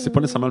 C'est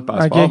pas nécessairement le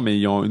passeport, mais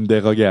ils ont une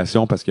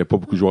dérogation parce qu'il n'y a pas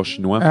beaucoup de joueurs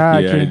chinois.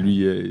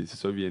 Lui, c'est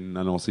ça, il vient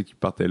d'annoncer qu'il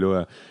partait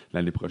là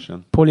l'année prochaine.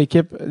 Pour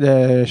l'équipe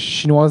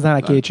chinoise dans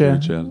la KHL.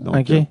 Donc,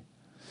 OK.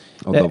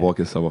 on va voir ce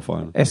que ça va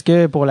faire. Est-ce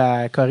que pour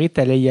la Corée, tu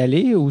allais y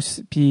aller ou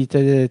puis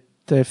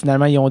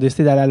finalement ils ont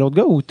décidé d'aller à l'autre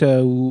gars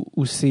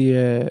ou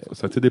c'est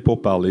Ça a été des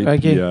pourparlers. Okay.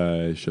 Puis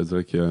je te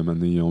dirais qu'à un moment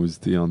donné, ils ont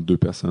hésité entre deux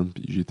personnes,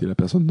 puis j'ai été la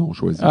personne non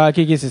choisie. Ah,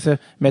 OK, c'est ça.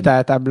 Mais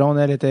ta blonde,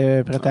 elle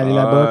était prête à aller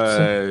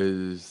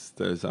là-bas.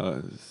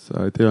 Ça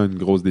a été une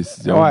grosse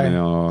décision, mais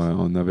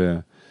on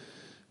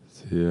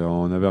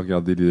avait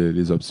regardé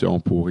les options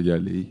pour y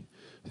aller.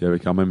 Il y avait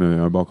quand même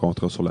un bon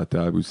contrat sur la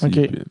table aussi.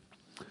 Okay. Puis,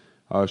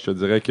 je te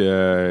dirais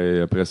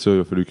que après ça,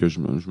 il a fallu que je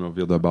me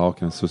revire de bord.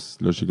 Quand ça,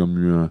 là, j'ai comme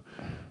eu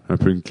un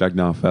peu une claque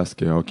d'en face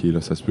que, OK,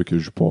 là, ça se peut que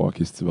je joue pas au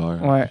hockey cet hiver.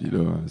 Ouais. Puis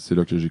là, c'est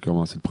là que j'ai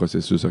commencé le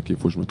processus. OK, il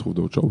faut que je me trouve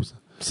d'autres choses.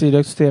 C'est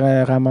là que tu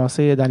t'es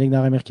ramassé dans la Ligue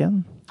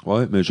nord-américaine?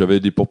 Oui, mais j'avais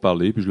des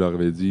pourparlers, puis je leur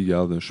avais dit,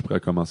 regarde, je suis prêt à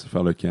commencer à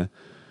faire le camp.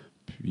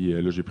 Puis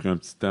là, j'ai pris un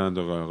petit temps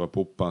de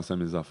repos pour penser à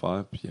mes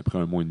affaires. Puis après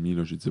un mois et demi,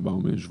 là, j'ai dit,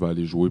 bon, mais je vais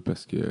aller jouer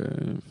parce que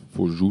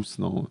faut que je joue,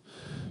 sinon.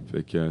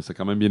 Fait que ça a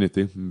quand même bien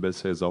été, une belle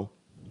saison.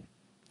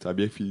 Ça a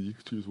bien fini,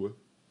 excuse-moi.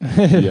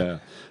 Puis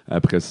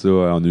après ça,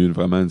 on a eu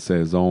vraiment une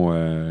saison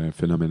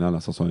phénoménale, dans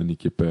le sens où on a une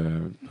équipe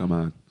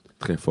vraiment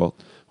très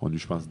forte. On a eu,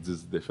 je pense,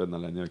 10 défaites dans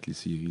l'année avec les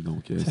séries.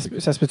 Donc,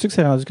 ça se peut-tu que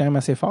c'est rendu quand même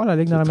assez fort, la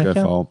Ligue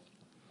nord-américaine? Très fort.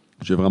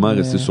 J'ai vraiment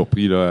resté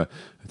surpris. Là.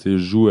 Je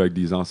joue avec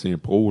des anciens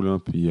pros là,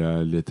 puis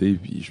l'été,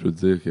 puis je peux te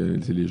dire que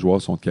les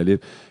joueurs sont de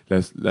calibre.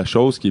 La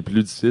chose qui est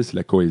plus difficile, c'est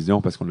la cohésion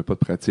parce qu'on n'a pas de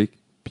pratique,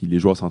 puis les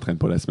joueurs s'entraînent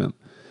pas la semaine.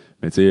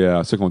 Mais tu sais,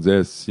 à ça qu'on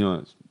disait,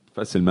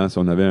 facilement, si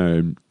on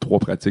avait 3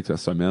 pratiques la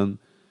semaine,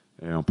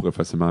 on pourrait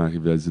facilement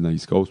rivaliser dans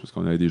l'East Coast parce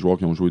qu'on avait des joueurs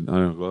qui ont joué dans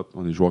l'Europe,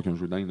 on a des joueurs qui ont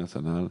joué dans la Ligue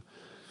nationale.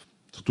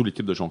 Surtout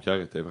l'équipe de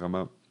Jonquière était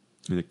vraiment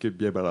une équipe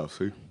bien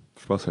balancée.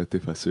 Je pense que ça a été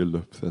facile. Là.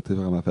 Ça a été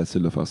vraiment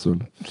facile de faire ça.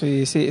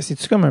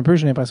 C'est-tu comme un peu,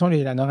 j'ai l'impression,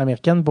 la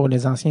nord-américaine pour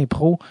les anciens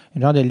pros,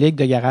 une genre de ligue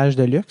de garage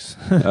de luxe?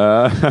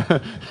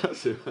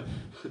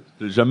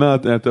 J'ai jamais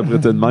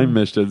interprété de même,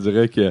 mais je te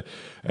dirais que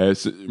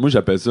moi,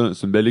 j'appelle ça,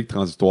 c'est une belle ligue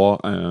transitoire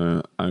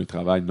à un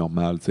travail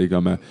normal. Tu sais,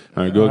 comme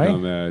un gars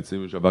comme, tu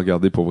sais, j'avais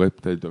regardé pour vrai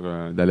peut-être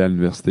d'aller à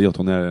l'université,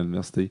 retourner à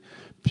l'université,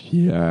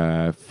 puis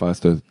faire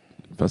cette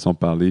façon de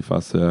parler,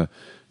 faire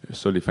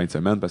ça les fins de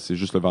semaine, parce que c'est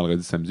juste le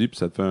vendredi, samedi, puis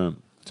ça te fait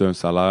un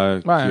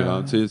salaire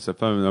ça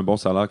fait un bon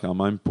salaire quand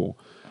même pour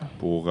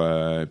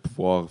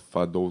pouvoir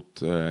faire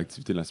d'autres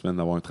activités la semaine,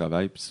 d'avoir un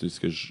travail. Puis c'est ce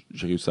que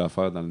j'ai réussi à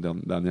faire dans la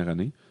dernière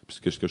année. Puis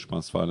c'est ce que je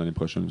pense faire l'année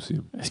prochaine aussi.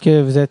 Est-ce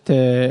que vous êtes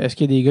est-ce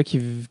qu'il y a des gars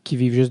qui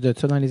vivent juste de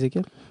ça dans les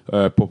équipes?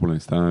 Pas pour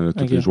l'instant.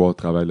 Tous les joueurs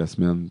travaillent la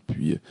semaine.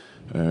 Puis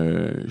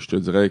je te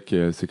dirais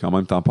que c'est quand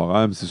même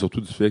temporaire, mais c'est surtout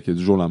du fait que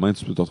du jour au lendemain,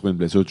 tu peux te retrouver une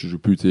blessure, tu joues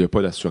plus. Il n'y a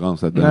pas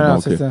d'assurance là-dedans.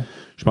 Donc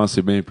je pense que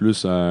c'est bien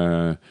plus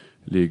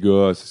les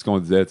gars, c'est ce qu'on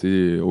disait, tu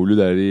sais, au lieu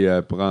d'aller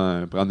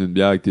prendre une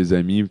bière avec tes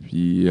amis,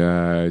 puis tu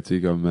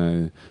sais,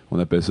 comme on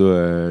appelle ça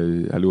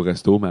aller au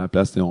resto, mais à la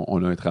place,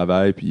 on a un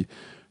travail, puis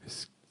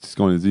c'est ce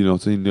qu'on a dit, là,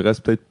 il nous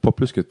reste peut-être pas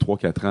plus que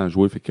 3-4 ans à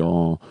jouer, fait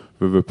qu'on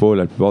veut pas,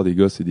 la plupart des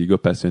gars, c'est des gars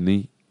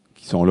passionnés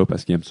qui sont là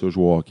parce qu'ils aiment ça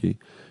jouer au hockey.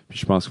 Puis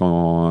je pense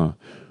qu'on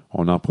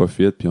en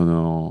profite, puis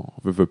on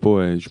veut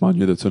pas, je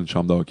m'ennuie de ça, une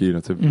chambre de hockey,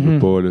 là, tu sais, veut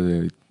pas,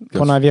 là,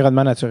 ton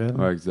environnement naturel.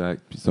 Ouais,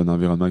 exact. Puis c'est un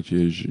environnement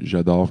que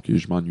j'adore, que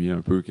je m'ennuyais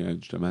un peu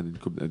justement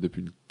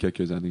depuis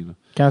quelques années.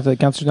 Là.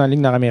 Quand tu joues dans la Ligue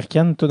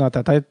nord-américaine, toi, dans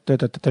ta tête,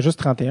 t'as juste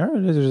 31. Là,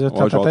 je vais je vais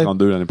avoir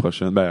 32 l'année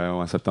prochaine.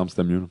 En septembre,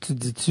 c'était mieux. Là.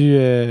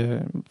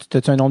 Tu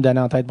t'as-tu un nombre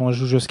d'années en tête? Bon, on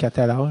joue jusqu'à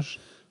tel âge?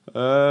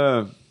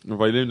 On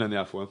va y aller une année à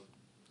la fois.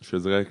 Je te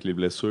dirais que les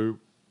blessures,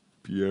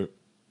 puis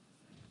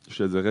je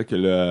te dirais que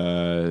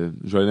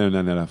je vais aller une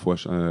année à la fois.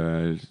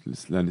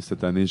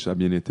 Cette année, ça a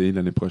bien été.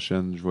 L'année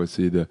prochaine, je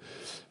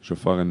vais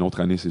faire une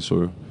autre année, c'est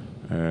sûr.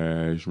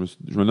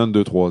 Je me donne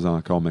 2-3 ans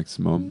encore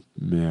maximum,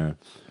 mais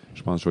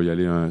je pense que je vais y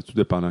aller tout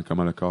dépendant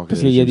comment le corps réagit.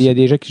 Parce qu'il y a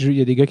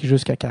des gars qui jouent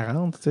jusqu'à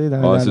 40, tu sais.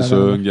 C'est ça,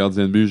 un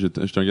gardien de but.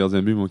 J'étais un gardien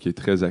de but, moi, qui est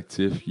très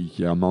actif,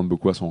 qui en demande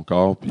beaucoup à son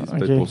corps, puis c'est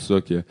peut-être pour ça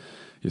que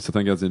y a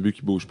certains gardiens de but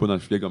qui bougent pas dans le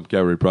filet comme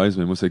Carey Price,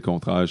 mais moi, c'est le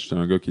contraire. Je suis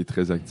un gars qui est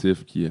très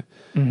actif.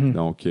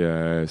 Donc,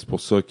 c'est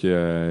pour ça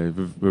que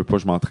veux pas,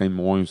 je m'entraîne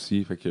moins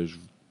aussi. Fait que je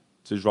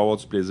vais avoir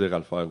du plaisir à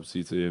le faire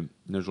aussi. T'sais,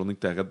 une journée que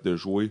tu arrêtes de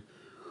jouer,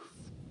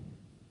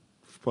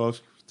 je pense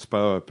que tu perds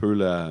un peu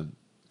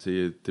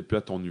t'es plus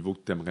à ton niveau que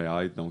tu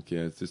aimerais être. Donc,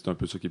 c'est un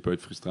peu ça qui peut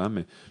être frustrant,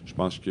 mais je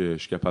pense que je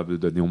suis capable de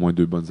donner au moins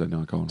 2 bonnes années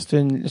encore.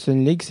 C'est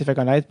une ligue qui s'est fait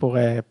connaître pour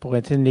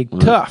être une ligue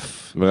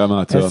tough.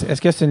 Vraiment tough.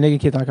 Est-ce que c'est une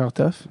ligue qui est encore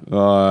tough?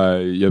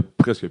 Il y a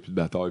presque plus de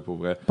bataille, pour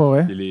vrai. Pas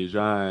vrai? Et les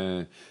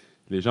gens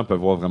peuvent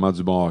voir vraiment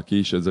du bon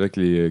hockey. Je te dirais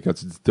que quand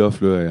tu dis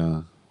tough,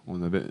 là,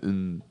 on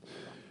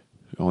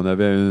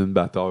avait une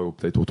bataille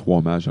peut-être aux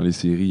 3 matchs. Dans les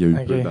séries, il y a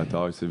eu peu de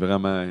bataille. C'est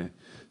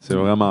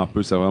vraiment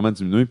peu. Ça a vraiment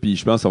diminué. Puis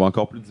je pense que ça va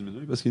encore plus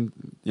diminuer parce qu'il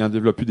en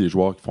développe plus des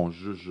joueurs qui font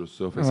juste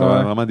ça. Fait que ça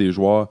va vraiment des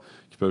joueurs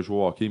qui peuvent jouer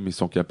au hockey, mais ils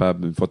sont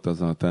capables, une fois de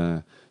temps en temps,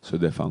 de se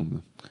défendre.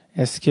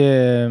 Est-ce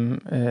que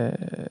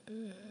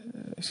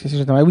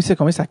oui, c'est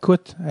combien ça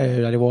coûte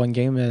d'aller voir une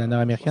game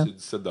nord-américaine?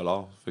 C'est 17 $.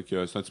 Fait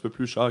que c'est un petit peu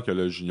plus cher que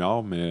le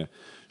junior, mais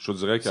je te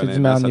dirais que ça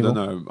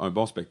donne un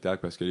bon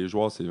spectacle parce que les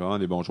joueurs, c'est vraiment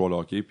des bons joueurs de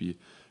hockey. Puis,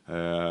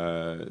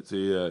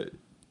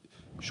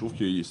 je trouve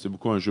que c'est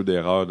beaucoup un jeu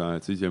d'erreur.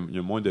 Il y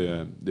a moins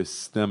de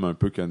système un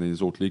peu que dans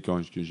les autres ligues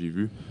que j'ai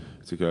vues.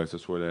 Que ce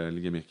soit la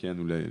Ligue américaine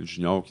ou le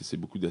junior, c'est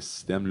beaucoup de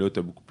systèmes. Là, tu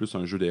as beaucoup plus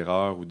un jeu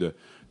d'erreur ou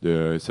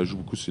ça joue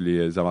beaucoup sur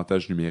les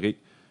avantages numériques.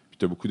 Puis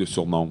tu as beaucoup de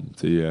surnoms.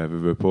 C'est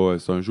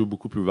un jeu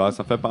beaucoup plus ouvert.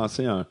 Ça me fait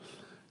penser à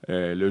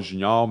le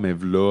junior, mais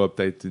là,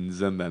 peut-être une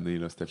dizaine d'années.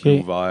 Là, c'était plus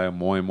ouvert,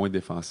 moins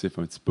défensif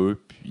un petit peu.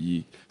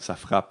 Puis ça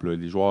frappe. Là.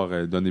 Les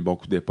joueurs donnent des bons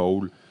coups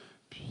d'épaule.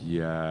 Puis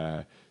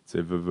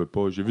veut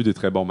pas. J'ai vu des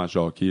très bons matchs de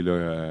hockey.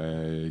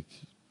 Là,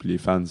 puis les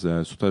fans,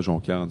 surtout à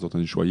Jonquière, nous autres,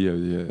 on est choyés,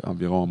 il y a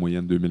environ en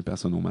moyenne 2000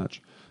 personnes au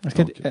match.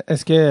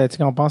 Est-ce que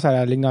quand on pense à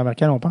la Ligue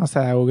nord-américaine, on pense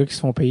aux gars qui se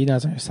font payer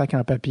dans un sac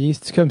en papier?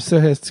 C'est-tu comme ça?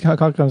 Est-ce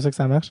encore comme ça que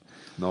ça marche?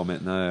 Non,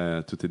 maintenant,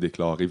 tout est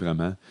déclaré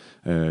vraiment.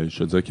 Je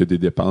te dirais qu'il y a des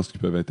dépenses qui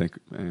peuvent être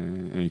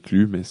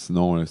inclus, mais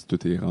sinon,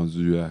 tout est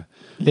rendu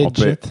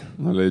legit.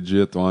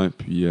 Legit, ouais.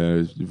 Puis,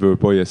 il veut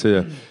pas, il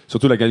essaie,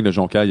 surtout la gang de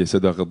Jonquière, il essaie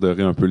de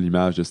redorer un peu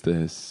l'image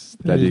de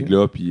la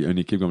Ligue-là, puis une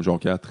équipe comme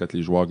Jonquière traite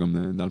les joueurs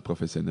comme dans le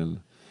professionnel.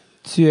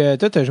 Toi,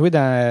 tu as joué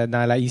dans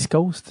la East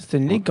Coast. C'est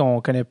une ligue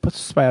qu'on connaît pas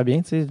super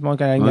bien. Tout le monde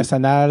connaît la Ligue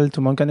nationale,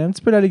 tout le monde connaît un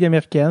petit peu la Ligue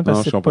américaine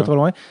parce que c'est pas trop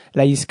loin.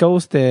 La East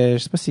Coast, je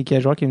sais pas si c'est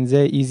quel joueur qui me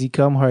disait easy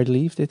come, hard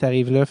leave. Tu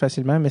arrives là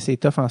facilement, mais c'est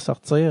tough en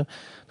sortir.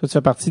 Toi, tu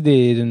fais partie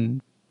d'une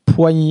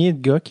poignée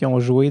de gars qui ont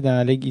joué dans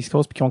la Ligue East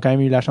Coast puis qui ont quand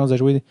même eu la chance de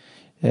jouer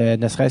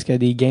ne serait-ce que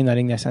des games dans la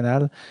Ligue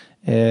nationale.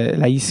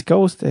 La East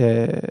Coast,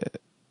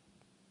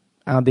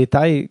 en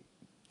détail,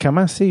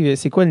 comment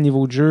c'est quoi le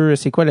niveau de jeu?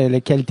 C'est quoi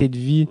la qualité de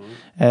vie?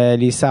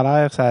 Les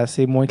salaires,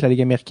 c'est moins que la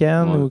Ligue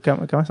américaine? Ou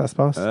comment ça se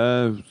passe?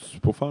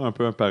 Pour faire un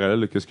peu un parallèle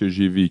de ce que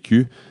j'ai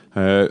vécu, on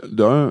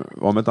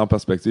va mettre en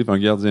perspective, un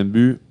gardien de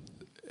but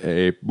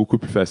est beaucoup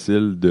plus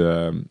facile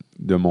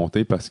de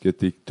monter parce que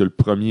tu es le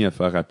premier à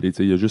faire appeler.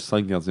 Il y a juste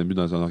 5 gardiens de but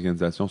dans une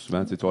organisation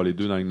souvent. Tu as les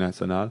 2 dans la Ligue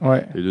nationale,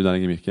 les 2 dans la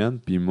Ligue américaine.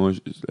 Puis moi,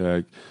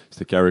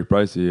 c'était Carey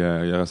Price et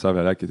Yaroslav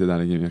Halak qui étaient dans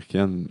la Ligue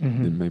américaine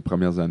mes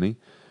premières années.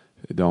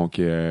 Donc,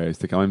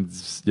 c'était quand même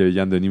difficile. Il y avait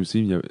Yann Denis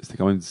aussi. C'était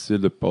quand même difficile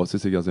de passer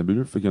ces gardiens de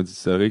but. Fait qu'ils ont dit,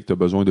 c'est vrai que tu as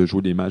besoin de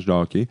jouer des matchs de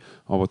hockey.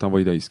 On va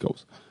t'envoyer dans l'East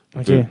Coast.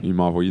 Okay. Il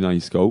m'a envoyé dans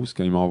l'East Coast.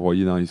 Quand il m'a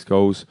envoyé dans l'East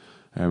Coast,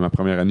 ma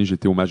première année,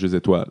 j'étais au match des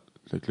étoiles.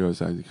 Fait que là,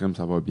 ça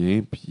va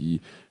bien.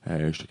 Puis,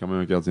 j'étais quand même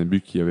un gardien de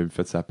but qui avait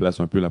fait sa place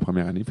un peu la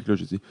première année. Fait que là,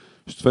 j'ai dit,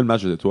 si tu fais le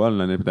match des étoiles,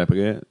 l'année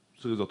d'après,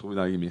 tu les as retrouvés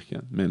dans la Ligue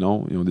américaine. Mais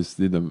non, ils ont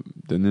décidé de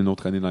donner une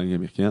autre année dans la Ligue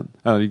américaine,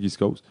 dans la Ligue East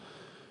Coast.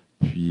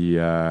 Puis,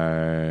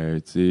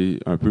 tu sais,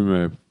 un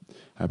peu...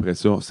 Après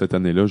ça, cette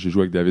année-là, j'ai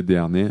joué avec David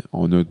Desharnais.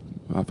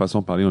 En façon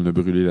de parler, on a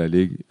brûlé la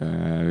Ligue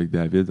avec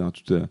David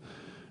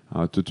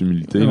en toute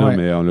humilité. Là,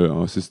 mais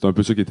c'est un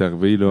peu ça qui est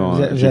arrivé.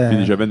 Là.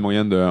 J'avais une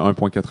moyenne de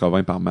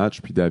 1,80 par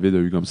match, puis David a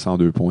eu comme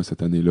 102 points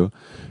cette année-là.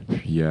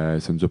 Puis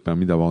ça nous a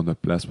permis d'avoir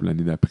notre place pour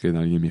l'année d'après dans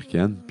la Ligue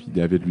américaine. Puis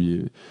David,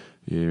 lui,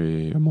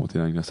 est monté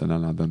dans la Ligue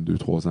nationale en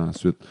 2-3 ans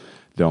ensuite.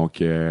 Donc,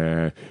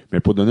 mais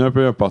pour donner un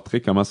peu un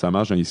portrait comment ça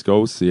marche dans l'East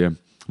Coast, c'est...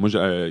 Moi,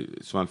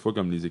 souvent le fois,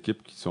 comme les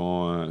équipes qui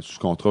sont sous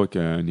contrat avec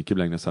une équipe de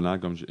la Ligue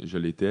nationale, comme je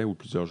l'étais, ou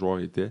plusieurs joueurs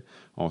étaient,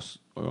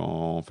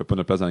 on fait pas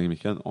notre place dans la Ligue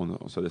américaine,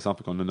 on se descend,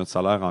 fait qu'on a notre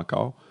salaire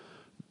encore,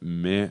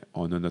 mais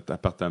on a notre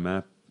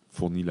appartement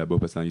fourni là-bas,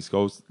 parce que dans l'East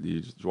Coast,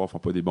 les joueurs font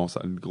pas des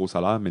gros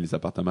salaires, mais les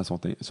appartements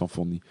sont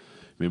fournis.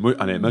 Mais moi,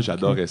 honnêtement,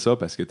 j'adorais ça,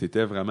 parce que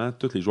t'étais vraiment,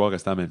 tous les joueurs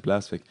restaient à la même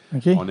place, fait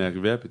on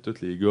arrivait, puis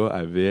tous les gars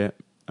avaient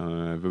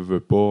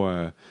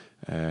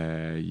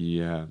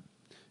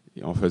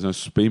on faisait un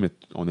souper, mais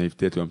on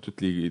invitait comme tous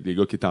les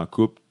gars qui étaient en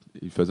couple,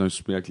 ils faisaient un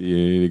souper avec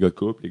les gars de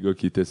couple, les gars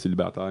qui étaient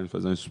célibataires, ils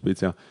faisaient un souper,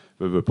 tiens,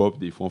 pas, puis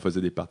des fois on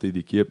faisait des parties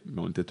d'équipe,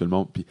 mais on était tout le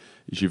monde. Puis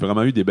j'ai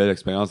vraiment eu des belles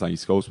expériences dans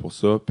l'East Coast pour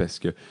ça, parce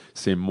que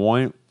c'est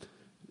moins...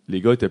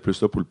 Les gars étaient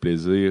plus là pour le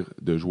plaisir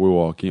de jouer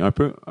au hockey. Un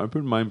peu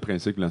le même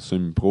principe que la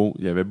semi-pro.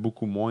 Il y avait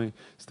beaucoup moins...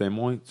 C'était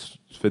moins...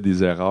 Tu fais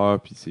des erreurs,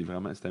 puis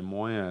c'était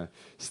moins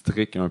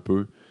strict un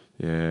peu.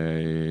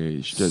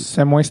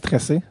 C'est moins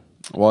stressé.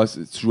 Ouais,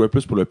 tu jouais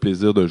plus pour le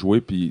plaisir de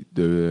jouer, puis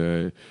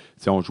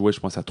on jouait, je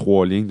pense, à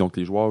 3 lignes, donc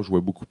les joueurs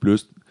jouaient beaucoup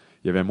plus.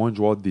 Il y avait moins de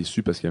joueurs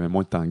déçus parce qu'il y avait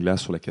moins de temps de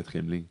glace sur la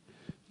 4e ligne.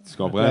 Tu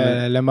comprends?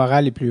 Le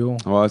moral est plus haut.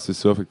 Ouais, c'est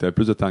ça. Fait que tu avais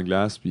plus de temps de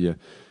glace, puis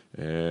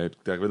tu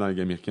arrivais dans la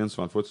Ligue américaine,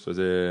 souvent de fois, tu te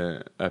faisais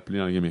appeler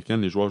dans la Ligue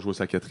américaine, les joueurs jouaient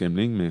sur la 4e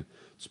ligne, mais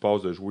tu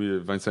passes de jouer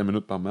 25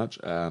 minutes par match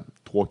à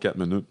 3-4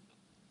 minutes.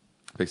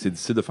 Fait que c'est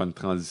difficile de faire une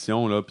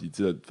transition, là, puis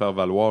de te faire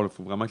valoir. Il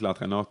faut vraiment que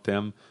l'entraîneur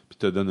t'aime puis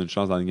te donne une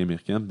chance dans la Ligue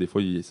américaine. Puis des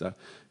fois, il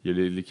y a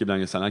l'équipe dans la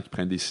Ligue nationale qui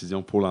prend une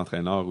décision pour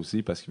l'entraîneur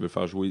aussi parce qu'il veut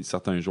faire jouer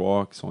certains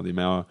joueurs qui sont des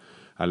meilleurs,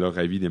 à leur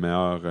avis, des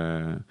meilleurs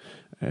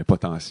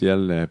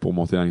potentiels pour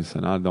monter dans la Ligue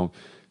nationale. Donc,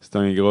 c'est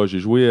un gras. J'ai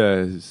joué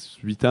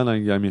 8 ans dans la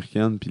Ligue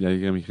américaine, puis la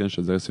Ligue américaine, je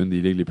te dirais, c'est une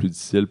des ligues les plus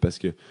difficiles parce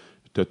que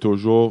tu as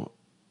toujours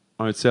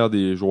un tiers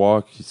des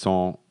joueurs qui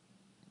sont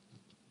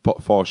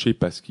fâchés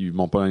parce qu'ils ne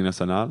vont pas dans la Ligue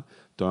nationale.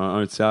 Tu as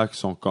un tiers qui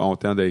sont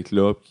contents d'être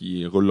là,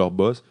 qui roulent leur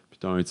boss, puis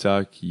tu as un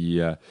tiers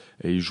qui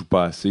ils jouent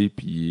pas assez,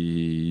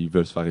 puis ils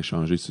veulent se faire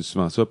échanger. C'est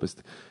souvent ça, parce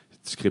que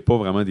tu crées pas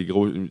vraiment des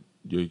gros... Il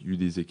y a eu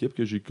des équipes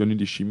que j'ai connues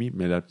des chimies,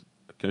 mais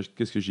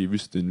qu'est-ce que j'ai vu,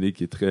 c'est une ligue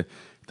qui est très,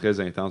 très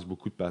intense,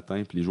 beaucoup de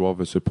patins, puis les joueurs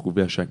veulent se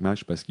prouver à chaque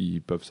match parce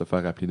qu'ils peuvent se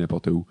faire appeler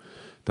n'importe où.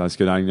 Tandis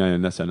que dans la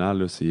Ligue nationale,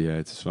 là,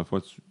 c'est souvent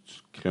fois, tu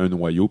crées un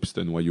noyau, puis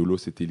ce noyau-là,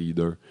 c'est tes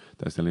leaders.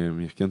 Tandis que dans la Ligue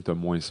américaine, tu as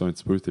moins ça un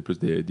petit peu, c'était plus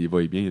des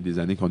va-et-bien. Il y a des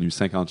années qu'on a eu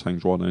 55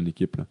 joueurs dans une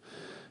équipe. Là.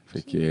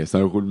 Fait que c'est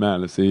un roulement.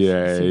 Là. Ça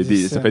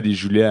fait des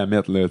Juliets à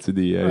mettre. Là,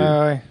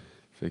 ouais.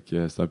 Fait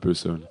que c'est un peu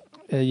ça.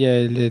 Il y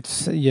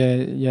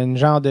a une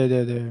genre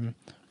de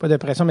pas de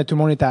pression, mais tout le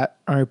monde est à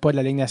un pas de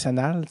la Ligue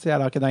nationale,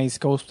 alors que dans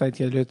East Coast, peut-être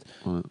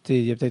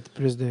qu'il y a peut-être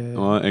plus de...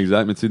 Ouais,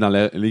 exact. Mais tu sais, dans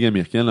la Ligue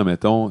américaine, là,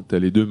 mettons, tu as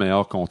les 2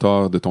 meilleurs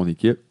compteurs de ton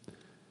équipe.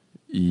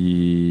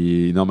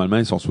 Normalement,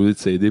 ils sont supposés de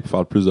s'aider pour faire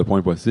le plus de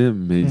points possible,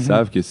 mais ils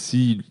savent que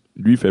si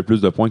lui fait plus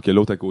de points que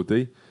l'autre à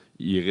côté,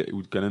 ou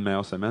il connaît une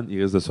meilleure semaine,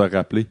 il risque de se faire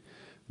rappeler.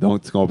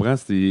 Donc, tu comprends,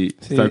 c'est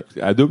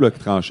à double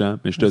tranchant.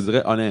 Mais je te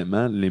dirais,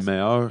 honnêtement, les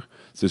meilleurs,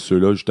 c'est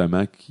ceux-là,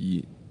 justement,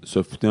 qui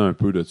se foutaient un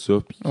peu de ça,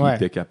 puis qui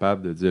étaient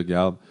capables de dire,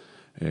 regarde,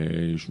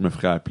 je me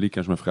ferai appeler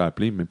quand je me ferai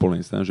appeler, mais pour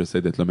l'instant,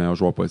 j'essaie d'être le meilleur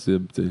joueur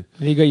possible. T'sais.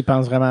 Les gars, ils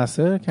pensent vraiment à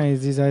ça quand ils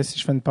se disent si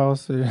je fais une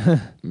passe.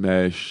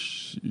 Mais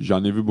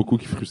j'en ai vu beaucoup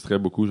qui frustraient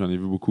beaucoup. J'en ai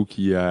vu beaucoup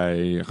qui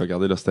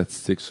regardaient leurs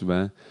statistiques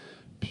souvent.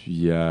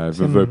 Puis,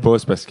 veulent pas,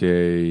 c'est parce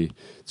que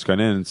tu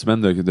connais une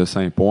semaine de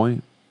 5 points,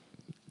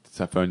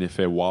 ça fait un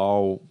effet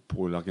wow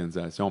pour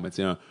l'organisation. Mais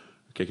tu sais,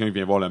 quelqu'un qui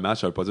vient voir le match,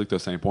 ça veut pas dire que tu as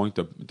 5 points,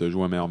 que tu as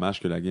joué un meilleur match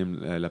que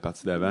la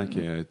partie d'avant,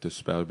 que tu as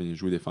super bien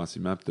joué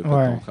défensivement, puis tu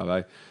as fait ton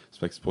travail.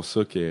 C'est pour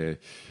ça que...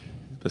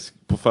 Parce que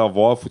pour faire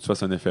voir, il faut que tu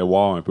fasses un effet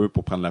wow un peu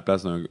pour prendre la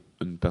place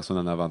d'une personne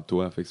en avant de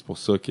toi. Fait que c'est pour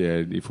ça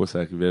que des fois, ça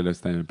arrivait, là,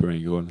 c'était un peu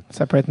ingrat. Là.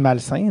 Ça peut être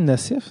malsain,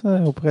 nocif,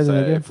 auprès des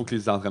gars. Il faut que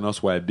les entraîneurs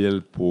soient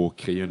habiles pour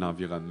créer un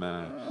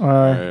environnement.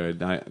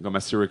 Comme à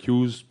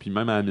Syracuse, puis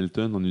même à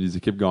Hamilton, on a eu des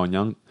équipes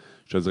gagnantes.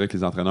 Je te dirais que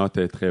les entraîneurs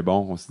étaient très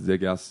bons. On se disait,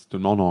 regarde, si tout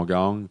le monde on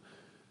gagne,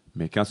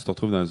 mais quand tu te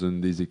retrouves dans une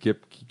des équipes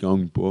qui ne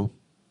gagne pas,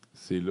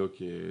 c'est là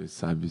que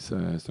c'est un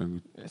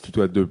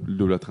tout à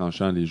double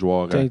tranchant, les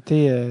joueurs. Tu as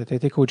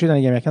été coaché dans la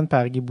Ligue américaine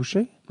par Guy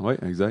Boucher. Oui,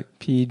 exact.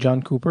 Puis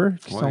John Cooper,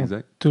 qui sont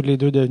exact. tous les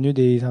deux devenus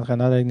des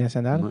entraîneurs de la Ligue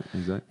nationale. Oui,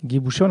 exact. Guy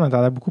Boucher, on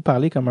entendait beaucoup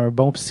parler comme un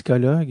bon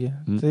psychologue.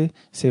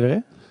 C'est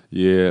vrai?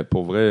 Et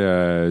pour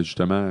vrai,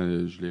 justement,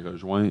 je l'ai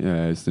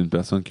rejoint. C'est une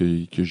personne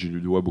que je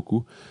lui dois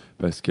beaucoup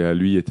parce que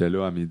lui, il était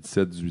là à mes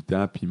 17-18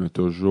 ans, puis il m'a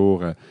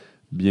toujours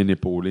bien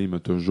épaulé. Il m'a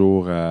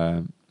toujours...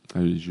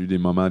 j'ai eu des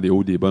moments, des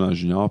hauts, des bas dans le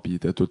junior, puis il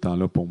était tout le temps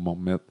là pour me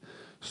remettre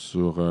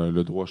sur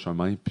le droit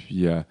chemin,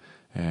 puis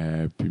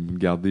me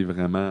garder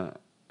vraiment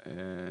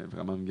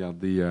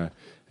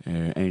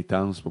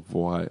intense pour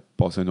pouvoir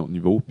passer à un autre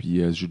niveau.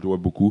 Puis je lui dois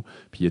beaucoup.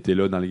 Puis il était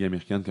là dans la Ligue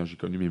américaine quand j'ai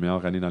connu mes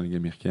meilleures années dans la Ligue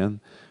américaine.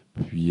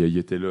 Puis il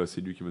était là,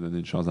 c'est lui qui m'a donné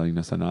une chance dans la Ligue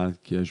nationale.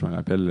 Je me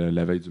rappelle,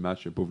 la veille du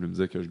match, il n'a pas voulu me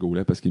dire que je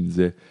goalais parce qu'il me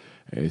disait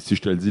si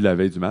je te le dis la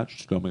veille du match,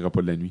 tu ne dormiras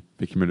pas de la nuit.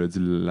 Fait qu'il me l'a dit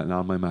le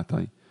lendemain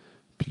matin.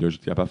 Puis là,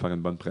 j'étais capable de faire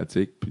une bonne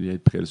pratique, puis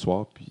être prêt le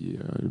soir, puis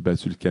j'ai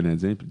battu le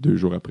Canadien. Puis 2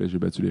 jours après, j'ai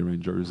battu les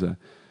Rangers.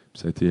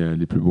 Puis ça a été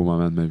les plus beaux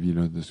moments de ma vie,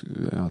 là,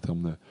 en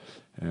termes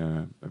de...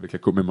 avec la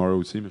Coupe Memorial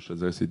aussi, mais je te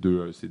dirais c'est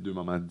deux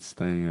moments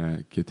distincts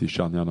qui étaient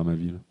charnières dans ma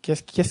vie. Là.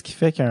 Qu'est-ce qui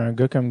fait qu'un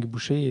gars comme Guy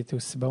Boucher était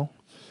aussi bon?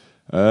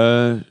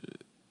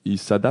 Il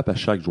s'adapte à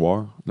chaque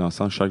joueur, dans le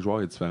sens que chaque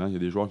joueur est différent. Il y a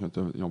des joueurs qui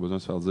ont besoin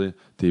de se faire dire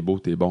 « T'es beau,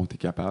 t'es bon, t'es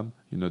capable ».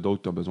 Il y en a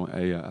d'autres qui ont besoin «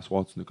 Hey, à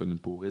soir, tu n'as connu une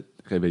pourrite,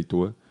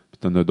 réveille-toi ». Puis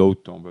t'en as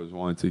d'autres qui ont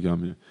besoin, tu sais,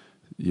 comme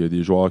il y a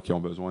des joueurs qui ont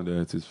besoin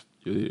de...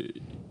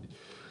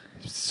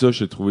 Ça,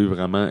 j'ai trouvé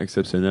vraiment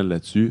exceptionnel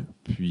là-dessus.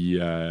 Puis,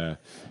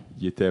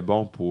 il était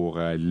bon pour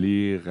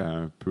lire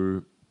un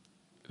peu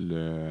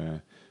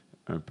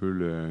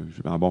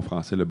en bon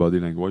français, le body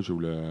language,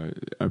 ou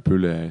un peu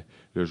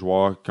le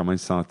joueur, comment il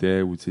se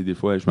sentait, ou tu sais, des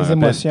fois, je me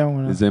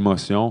rappelle... Les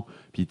émotions.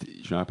 Puis,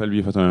 je me rappelle, lui,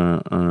 il a fait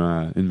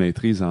une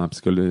maîtrise en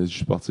psychologie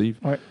sportive.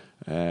 Ouais.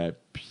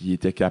 Puis il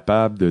était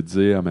capable de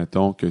dire,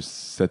 mettons, que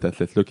cet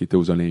athlète-là qui était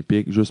aux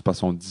Olympiques, juste par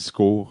son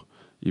discours,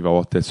 il va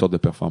avoir telle sorte de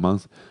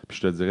performance. Puis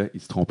je te dirais,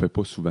 il se trompait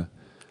pas souvent.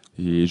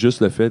 Et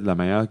juste le fait de la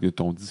manière que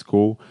ton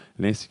discours,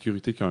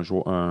 l'insécurité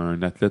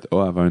un athlète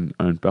a avant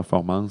une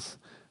performance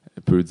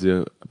peut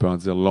en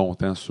dire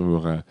longtemps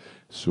sur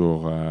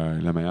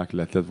la manière que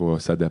l'athlète va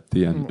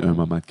s'adapter à un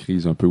moment de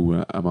crise un peu ou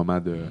à un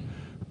moment de,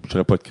 je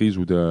dirais pas de crise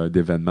ou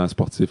d'événement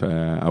sportif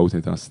à haute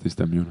intensité,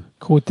 c'était mieux. Là.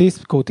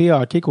 Côté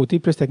hockey, côté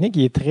plus technique,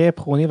 il est très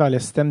prôné vers le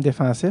système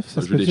défensif.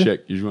 Un jeu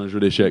d'échecs. Il joue un jeu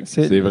d'échecs.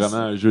 C'est vraiment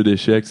un jeu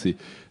d'échecs.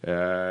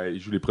 Il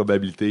joue les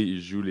probabilités,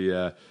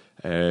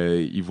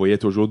 il voyait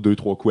toujours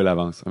 2-3 coups à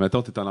l'avance.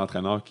 Mettons, tu es un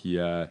entraîneur qui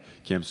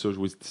aime ça,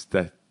 jouer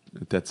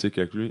statique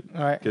avec lui.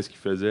 Ouais. Qu'est-ce qu'il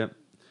faisait?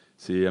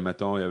 C'est,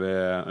 mettons, il y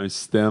avait un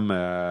système,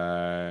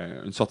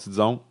 une sortie de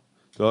zone.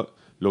 Là,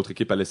 l'autre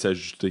équipe allait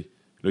s'ajuster.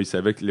 Là, il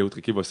savait que l'autre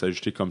équipe va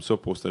s'ajuster comme ça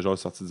pour ce genre de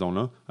sortie de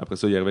zone-là. Après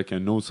ça, il arrivait avec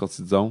une autre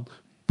sortie de zone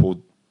pour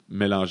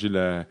mélanger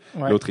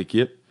l'autre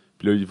équipe.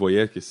 Puis là, il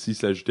voyait que s'il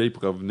s'ajoutait, il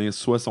pourrait venir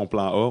soit son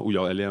plan A ou il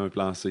allait à un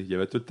plan C. Il y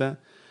avait tout le temps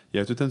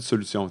une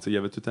solution. Il y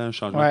avait tout le temps un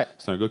changement. Ouais.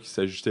 C'est un gars qui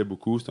s'ajustait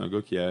beaucoup. C'est un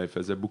gut qui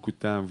faisait beaucoup de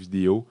temps en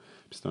vidéo.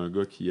 Puis c'est un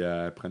gars qui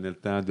prenait le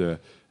temps de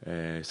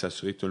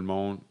s'assurer que tout le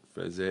monde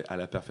faisait à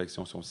la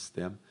perfection son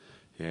système.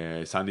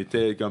 Ça en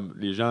était comme...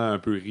 Les gens un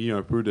peu rient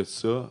un peu de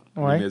ça.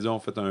 Ouais. Les médias ont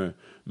fait un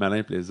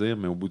malin plaisir,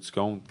 mais au bout du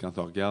compte, quand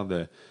on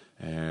regarde...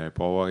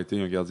 pour avoir été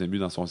un gardien de but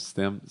dans son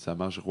système, ça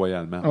marche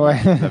royalement. Ouais.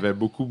 Il avait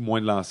beaucoup moins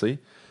de lancers.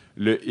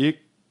 Le hic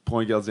pour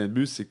un gardien de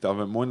but, c'est que tu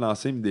avais moins de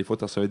lancers, mais des fois,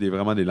 tu recevais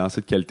vraiment des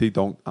lancers de qualité.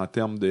 Donc, en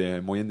termes de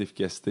moyenne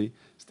d'efficacité,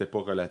 c'était pas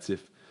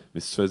relatif.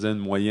 Mais si tu faisais une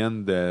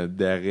moyenne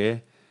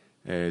d'arrêt,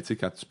 tu sais,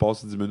 quand tu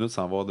passes 10 minutes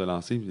sans avoir de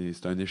lancer,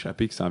 c'est un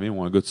échappé qui s'en vient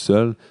ou un gars tout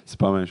seul, c'est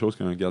pas la même chose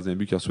qu'un gardien de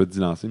but qui reçoit 10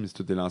 lancers, mais c'est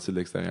tout des lancers de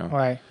l'extérieur.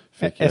 Ouais.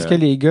 Est-ce que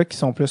les gars qui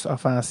sont plus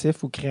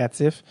offensifs ou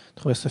créatifs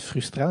trouvaient ça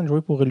frustrant de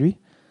jouer pour lui?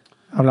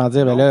 En voulant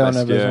dire, ben là, on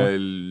a besoin.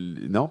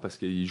 Non, parce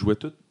qu'il jouait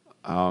tout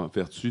en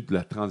vertu de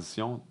la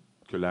transition,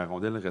 que la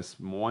rondelle reste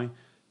moins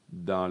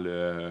dans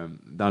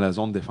la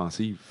zone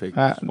défensive. Fait que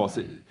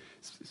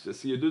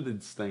il y a deux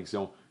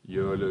distinctions. Il y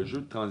a le jeu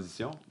de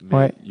transition,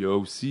 mais il y a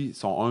aussi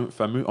son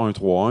fameux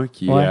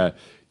 1-3-1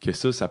 que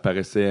ça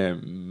paraissait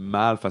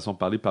mal, façon de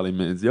parler par les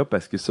médias,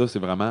 parce que ça, c'est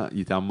vraiment,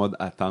 il était en mode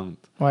attente.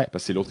 Ouais.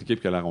 Parce que c'est l'autre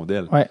équipe qui a la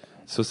rondelle. Ouais.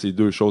 Ça, c'est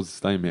deux choses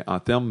distinctes. Mais en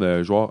termes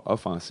de joueur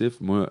offensif,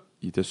 moi,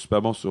 il était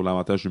super bon sur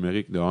l'avantage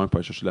numérique de 1 pour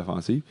aller chercher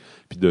l'offensive.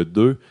 Puis de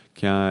 2,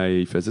 quand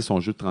il faisait son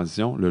jeu de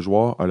transition, le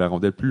joueur a la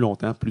rondelle plus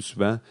longtemps, plus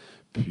souvent.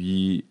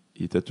 Puis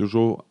il était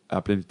toujours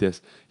à pleine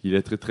vitesse. Il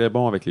était très, très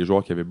bon avec les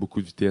joueurs qui avaient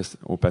beaucoup de vitesse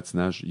au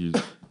patinage.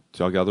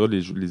 Tu regarderas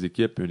les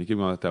équipes, une équipe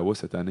en Ottawa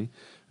cette année,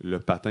 le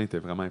patin était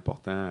vraiment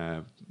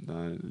important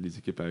dans les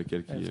équipes avec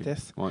lesquelles... La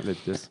vitesse. Oui, la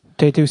vitesse.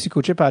 Tu as été aussi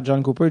coaché par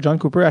John Cooper. John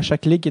Cooper, à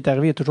chaque ligue qui est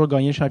arrivé, il a toujours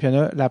gagné le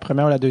championnat, la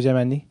première ou la deuxième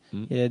année.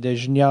 De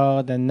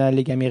junior, de la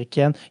Ligue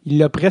américaine.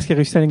 Il a presque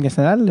réussi en Ligue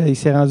nationale. Il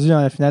s'est rendu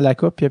en la finale de la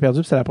Coupe, puis il a perdu,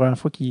 puis c'est la première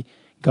fois qu'il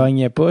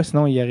gagnait pas.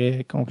 Sinon, il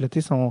aurait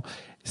complété son...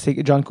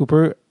 C'est John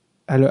Cooper,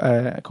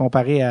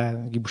 comparé à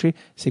Guy Boucher,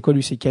 c'est quoi,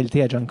 lui, ses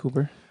qualités à John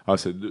Cooper?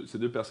 C'est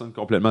deux personnes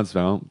complètement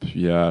différentes.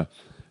 Puis...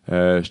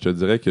 je te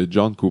dirais que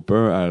John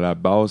Cooper, à la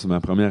base, ma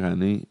première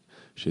année,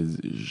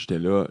 j'étais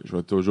là, je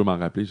vais toujours m'en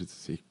rappeler, j'ai dit,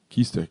 c'est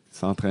qui cet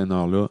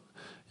entraîneur-là?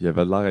 Il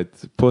avait l'air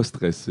d'être pas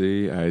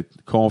stressé, à être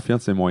confiant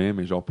de ses moyens,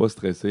 mais genre pas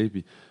stressé,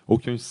 puis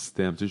aucun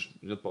système. Tu sais, je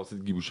venais de passer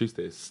de Guy Boucher,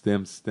 c'était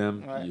système,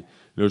 ouais. puis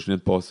là, je venais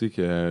de passer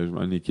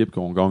une équipe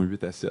qu'on gagne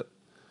 8-7.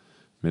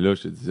 Mais là,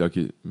 je te dis, OK,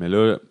 mais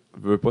là,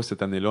 veux pas,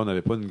 cette année-là, on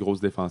n'avait pas une grosse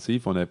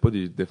défensive, on n'avait pas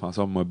des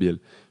défenseurs mobiles.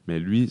 Mais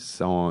lui,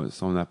 son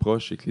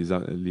approche, c'est que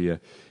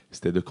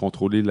c'était de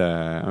contrôler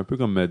un peu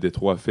comme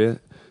Détroit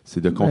fait,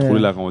 c'est de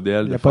contrôler la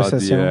rondelle, de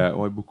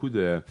faire beaucoup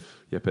de,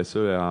 il appelle ça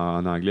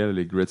en anglais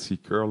les Gretzky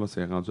curl,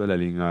 c'est rendu à la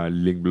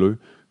ligne bleue.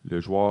 Le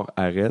joueur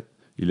arrête,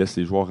 il laisse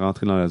les joueurs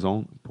rentrer dans la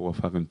zone pour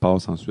faire une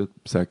passe ensuite,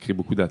 puis ça crée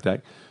beaucoup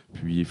d'attaques.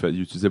 Puis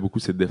il utilisait beaucoup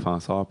ses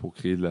défenseurs pour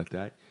créer de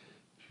l'attaque.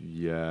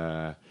 Puis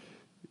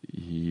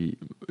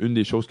une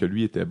des choses que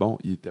lui était bon,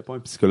 il n'était pas un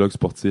psychologue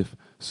sportif,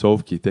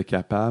 sauf qu'il était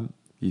capable,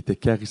 il était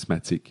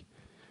charismatique.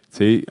 Tu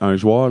sais, un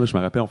joueur, là, je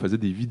me rappelle, on faisait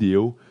des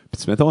vidéos,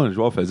 puis mettons, un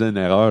joueur faisait une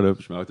erreur, là,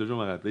 puis je me rappelle toujours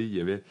me rappeler, il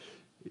y avait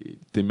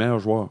tes meilleurs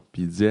joueurs,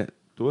 puis il disait,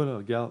 toi, là,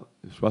 regarde,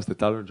 je pense que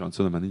c'était Tyler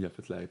Johnson, il a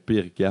fait la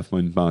pire gaffe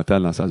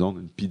monumentale dans sa zone,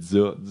 une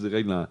pizza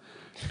direct dans...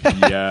 Puis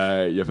il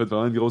a fait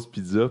vraiment une grosse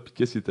pizza, puis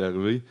qu'est-ce qui est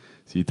arrivé?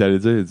 Il est allé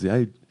dire, il a dit,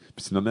 hey,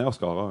 puis c'est notre meilleur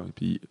scoreur.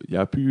 Puis il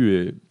a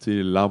pu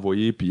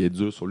l'envoyer puis être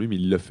dur sur lui, mais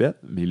il l'a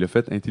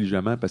fait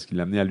intelligemment parce qu'il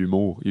l'a amené à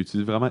l'humour. C'est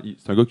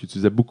un gars qui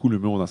utilisait beaucoup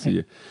l'humour dans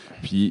ses...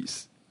 Puis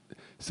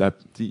ça,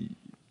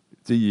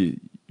 il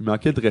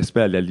manquait de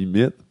respect à la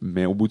limite,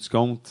 mais au bout du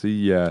compte,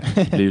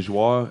 les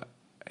joueurs,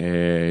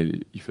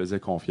 ils faisaient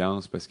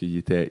confiance parce qu'il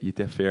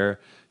était fair,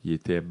 il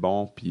était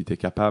bon, puis il était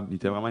capable, il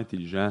était vraiment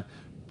intelligent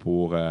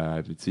pour...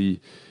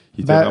 il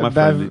Il était vraiment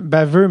friendly.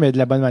 Baveux, mais de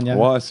la bonne manière.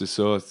 Ouais, c'est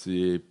ça.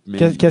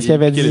 Qu'est-ce qu'il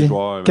avait dit?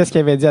 Joueurs, Qu'est-ce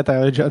qu'il avait dit à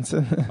Tyler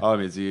Johnson?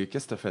 Mais il dit,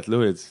 qu'est-ce que t'as fait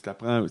là? Il dit,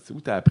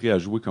 où t'as appris à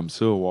jouer comme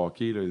ça au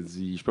hockey? Là? Il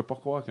dit, je peux pas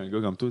croire qu'un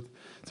gars comme toi,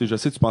 je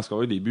sais que tu penses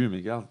qu'on a des buts, mais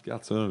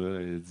regarde ça.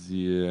 Là. Il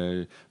dit,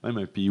 même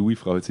un Pee-Wee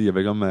ferait, il y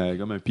avait comme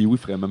un Pee-Wee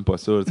ferait même pas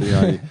ça.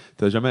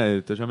 T'as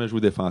jamais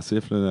joué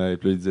défensif. Là. Et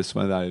puis là, il disait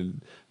souvent,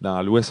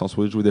 dans l'Ouest, on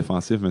se jouer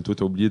défensif, mais toi,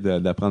 t'as oublié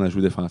d'apprendre à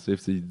jouer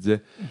défensif. Il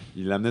disait,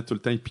 il l'amenait tout le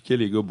temps, il piquait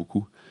les gars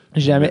beaucoup.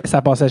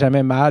 Ça passait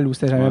jamais mal ou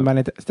c'était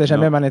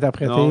jamais mal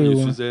interprété?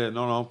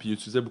 Non, puis il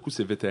utilisait beaucoup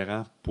ses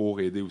vétérans pour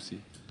aider aussi.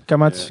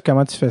 Comment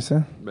tu fais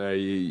ça?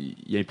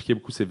 Il impliquait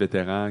beaucoup ses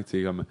vétérans.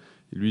 Comme,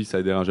 lui, ça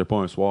ne dérangeait pas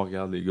un soir.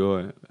 Regarde, les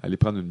gars, allez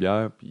prendre une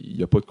bière, puis il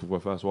n'y a pas de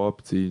couvre-feu à soir.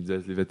 Puis il disait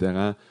les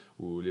vétérans,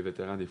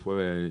 des fois,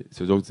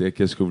 c'est eux autres qui disaient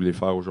qu'est-ce que vous voulez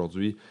faire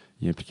aujourd'hui.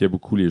 Il impliquait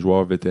beaucoup les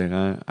joueurs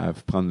vétérans à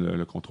prendre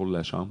le contrôle de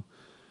la chambre.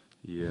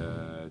 Et,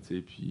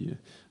 puis,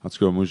 en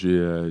tout cas, moi, j'ai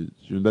eu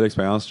une belle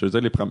expérience. Je veux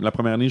dire, la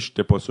première année, je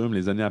n'étais pas sûr, mais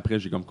les années après,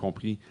 j'ai comme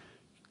compris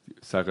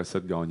sa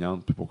recette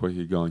gagnante, puis pourquoi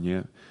il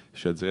gagnait.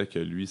 Je te dirais que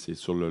lui, c'est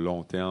sur le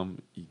long terme,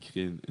 il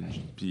crée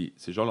puis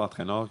c'est genre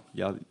l'entraîneur qui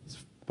garde, c'est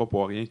pas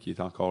pour rien qu'il est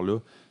encore là,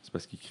 c'est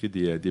parce qu'il crée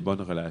des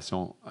bonnes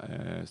relations.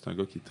 C'est un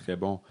gars qui est très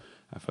bon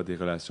à faire des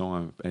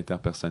relations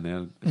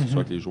interpersonnelles, que ce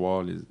soit avec les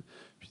joueurs,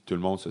 puis tout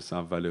le monde se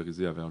sent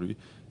valorisé envers lui.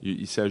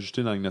 Il s'est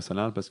ajusté dans la Ligue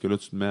nationale parce que là,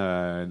 tu te mets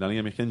dans la Ligue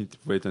américaine, il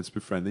pouvait être un petit peu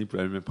friendly, il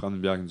pouvait même prendre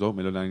une bière avec nous autres,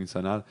 mais là, dans la Ligue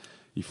nationale,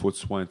 il faut que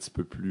tu sois un petit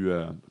peu plus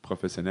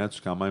professionnel.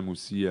 Tu quand même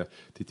aussi,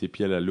 tu es tes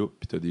pieds à la loupe,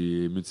 puis tu as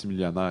des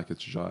multimillionnaires que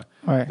tu gères.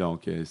 Ouais.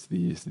 Donc,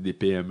 c'est des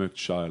PME que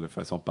tu gères, la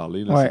façon de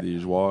parler. Là, ouais. C'est des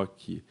joueurs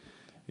qui...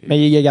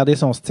 Mais il a gardé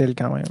son style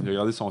quand même. Il a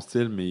gardé son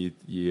style, mais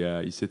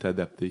il s'est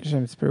adapté. J'ai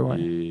un petit peu, ouais.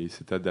 Il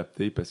s'est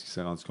adapté parce qu'il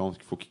s'est rendu compte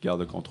qu'il faut qu'il garde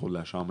le contrôle de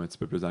la chambre un petit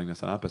peu plus dans la Ligue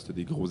nationale parce que tu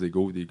as des gros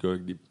égos, des gars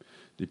avec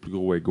des plus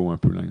gros égos un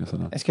peu dans la Ligue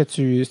nationale. Est-ce que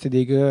c'était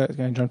des gars,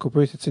 John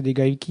Cooper, c'est-tu des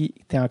gars qui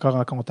t'es encore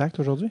en contact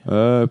aujourd'hui?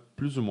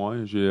 Plus ou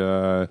moins.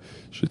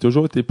 J'ai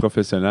toujours été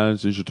professionnel.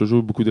 J'ai toujours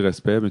eu beaucoup de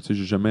respect, mais j'ai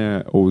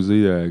jamais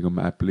osé comme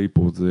appeler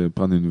pour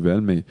prendre des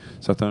nouvelles, mais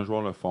certains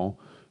joueurs le font.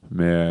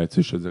 Mais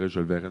je te dirais,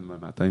 je le verrai demain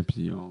matin,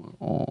 puis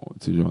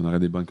on aurait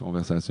des bonnes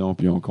conversations,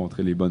 puis on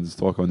compterait les bonnes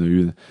histoires qu'on a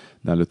eues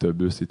dans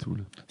l'autobus et tout.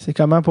 Là. C'est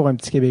comment pour un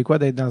petit Québécois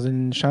d'être dans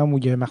une chambre où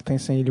il y a Martin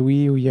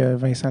Saint-Louis, où il y a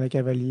Vincent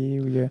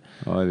Lecavalier, où il y a...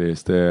 Ouais,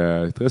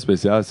 c'était très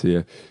spécial.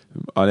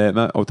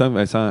 Honnêtement, autant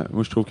Vincent,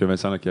 moi je trouve que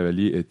Vincent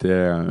Lecavalier était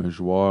un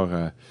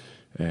joueur,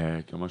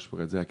 comment je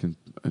pourrais dire, avec une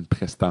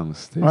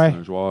prestance. Ouais. C'est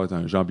un joueur, c'est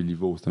un Jean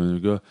Béliveau. C'est un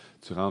gars,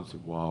 tu rentres,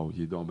 waouh,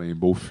 il est donc bien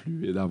beau,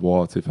 fluide à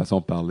voir, façon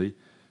de parler.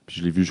 Puis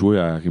je l'ai vu jouer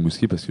à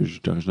Rimouski parce que je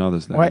suis originaire de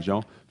cette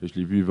région. Puis je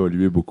l'ai vu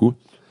évoluer beaucoup.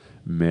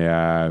 Mais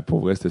pour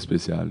vrai, c'était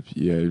spécial.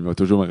 Puis il va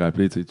toujours me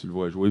rappeler, tu le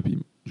vois jouer, puis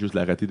juste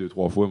l'arrêter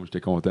 2-3 fois, moi j'étais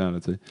content. Là,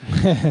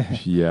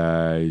 puis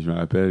je me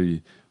rappelle,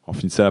 on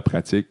finissait la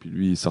pratique, puis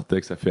lui, il sortait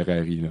avec sa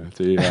Ferrari. Là,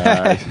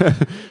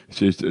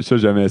 ça,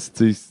 jamais.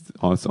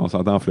 On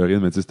s'entend en Floride,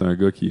 mais c'est un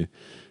gars qui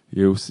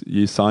il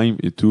est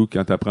simple et tout.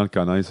 Quand tu apprends à le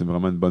connaître, c'est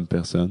vraiment une bonne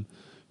personne.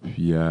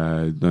 Puis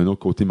d'un autre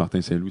côté, Martin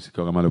Saint-Louis, c'est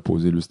carrément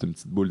l'opposé. Lui, c'est une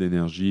petite boule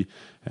d'énergie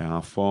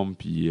en forme.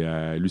 Puis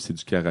lui, c'est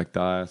du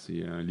caractère.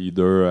 C'est un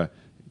leader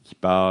qui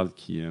parle,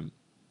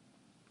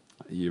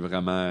 il est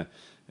vraiment...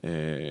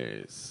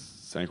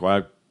 c'est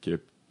incroyable que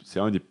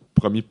c'est un des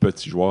premiers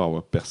petits joueurs à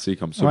avoir percé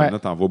comme ça. Ouais. Maintenant,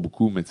 t'en vois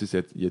beaucoup, mais tu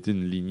sais, il y a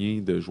une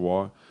lignée de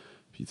joueurs.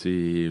 Puis tu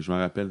sais, je me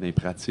rappelle dans les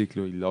pratiques,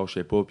 là, il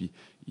lâchait pas. Puis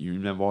il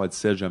venait me voir à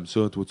 17, j'aime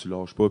ça, toi tu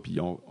lâches pas. Puis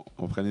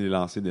on prenait des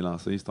lancers.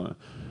 C'était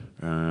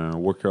un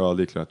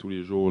workaholic, là. Tous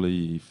les jours, là,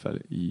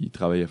 il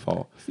travaillait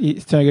fort.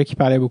 C'était un gars qui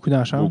parlait beaucoup dans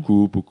la chambre?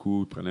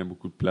 Beaucoup. Il prenait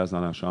beaucoup de place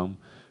dans la chambre.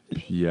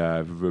 Puis,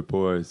 veut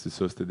pas, c'est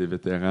ça, c'était des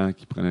vétérans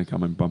qui prenaient quand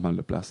même pas mal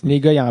de place. Là. Les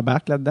gars, ils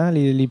embarquent là-dedans?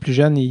 Les plus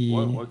jeunes,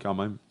 Ouais, quand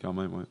même,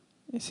 ouais.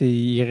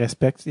 Ils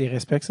respectent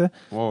ça? Ouais.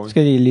 Parce que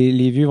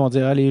les vieux vont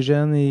dire, les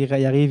jeunes, ils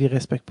arrivent, ils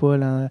respectent pas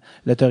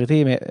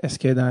l'autorité, mais est-ce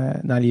que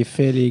dans les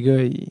faits, les gars,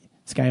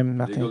 c'est quand même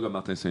Martin? Les gars comme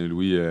Martin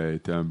Saint-Louis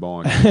était un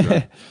bon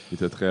il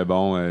était très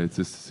bon.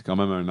 C'est quand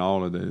même un art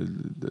là, de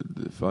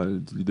faire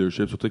du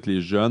leadership, surtout avec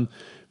les jeunes.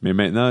 Mais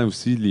maintenant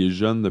aussi, les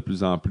jeunes, de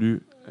plus en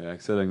plus,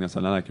 accèdent à la Ligue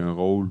nationale avec un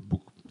rôle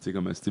beaucoup,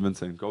 comme Steven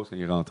Stamkos, quand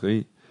il est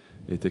rentré,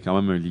 il était quand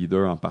même un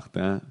leader en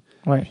partant.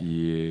 Ouais.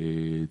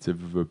 Puis, tu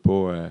veux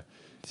pas...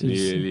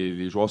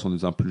 les joueurs sont de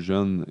plus en plus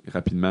jeunes.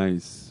 Rapidement, ils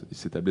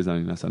s'établissent dans la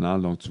Ligue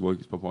nationale. Donc, tu vois,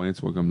 c'est pas pour rien,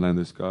 tu vois comme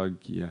Landeskog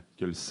qui a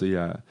le C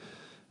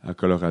à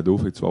Colorado.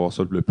 Fait que tu vas voir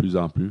ça de plus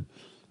en plus.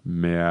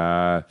 Mais,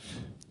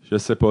 je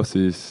sais pas,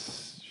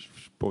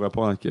 pour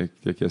répondre à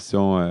la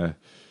question,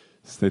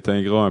 c'est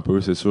ingrat un peu.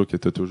 C'est sûr que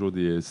tu as toujours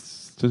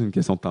c'est une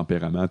question de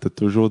tempérament. Tu as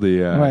toujours des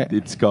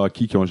petits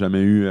coquilles qui n'ont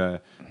jamais eu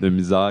de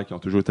misère, qui ont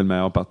toujours été le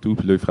meilleur partout.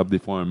 Puis là, ils frappent des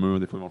fois un mur,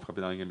 des fois ils vont le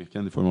frapper dans la Ligue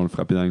américaine, des fois ils vont le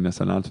frapper dans la Ligue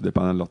nationale, tout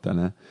dépendant de leur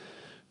talent.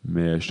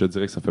 Mais je te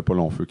dirais que ça fait pas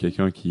long feu.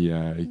 Quelqu'un qui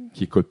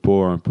écoute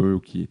pas un peu ou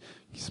qui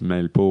se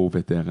mêle pas aux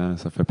vétérans,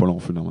 ça fait pas long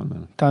feu normalement.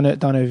 T'en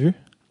as vu?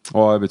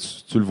 Ouais, mais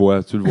tu le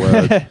vois. Tu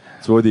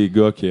vois des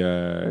gars qui,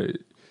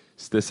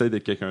 si tu essaies de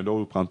quelqu'un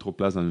d'autre prendre trop de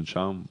place dans une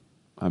chambre,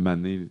 un moment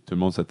donné, tout le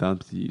monde se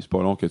tente, puis c'est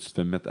pas long que tu te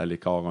fais mettre à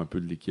l'écart un peu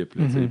de l'équipe.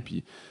 Là, tu sais,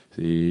 puis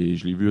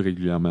je l'ai vu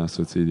régulièrement,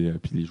 ça. Tu sais,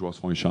 puis les joueurs se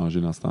font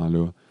échanger dans ce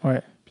temps-là.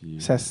 Ouais. Puis,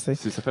 Ça se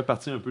sait. ça fait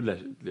partie un peu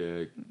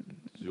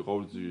du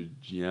rôle du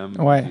GM,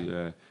 Ouais.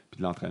 puis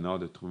de l'entraîneur,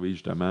 de trouver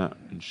justement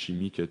une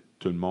chimie que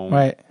tout le monde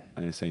Ouais.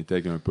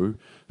 s'intègre un peu.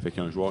 Fait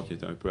qu'un joueur qui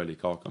est un peu à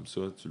l'écart comme ça,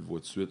 tu le vois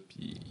tout de suite,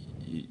 puis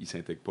il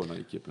s'intègre pas dans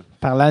l'équipe. Là.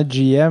 Parlant de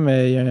GM,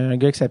 il y a un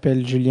gars qui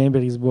s'appelle Julien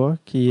Brisebois,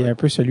 qui est un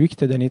peu celui qui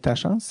t'a donné ta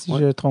chance, si je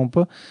ne me trompe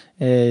pas.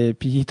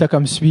 Puis il t'a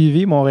comme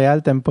suivi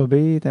Montréal, Tampa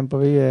Bay.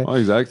 Ouais,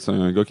 exact. C'est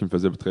un gars qui me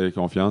faisait très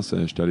confiance.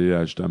 J'étais allé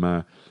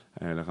justement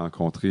le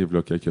rencontrer il y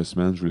a quelques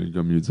semaines. Je voulais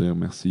comme lui dire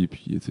merci.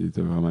 Puis il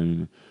était vraiment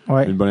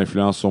une bonne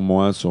influence sur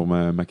moi, sur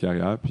ma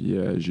carrière. Puis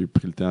j'ai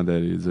pris le temps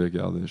d'aller dire,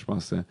 regarde, je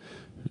pense que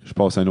je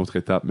passe à une autre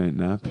étape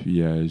maintenant.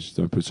 Puis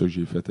c'est un peu ça que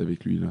j'ai fait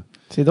avec lui. Là.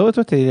 C'est drôle,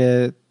 toi,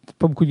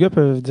 pas beaucoup de gars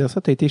peuvent dire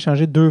ça. Tu as été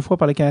échangé 2 fois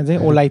par les Canadiens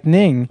au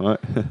Lightning. Ouais.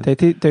 Tu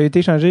as été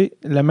échangé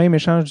le même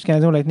échange du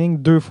Canadien au Lightning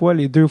 2 fois,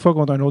 les 2 fois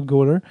contre un autre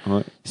goaler.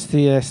 Ouais.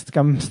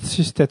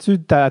 C'était-tu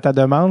ta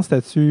demande?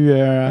 C'était-tu...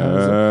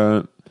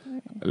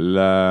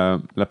 La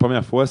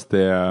première fois,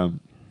 c'était un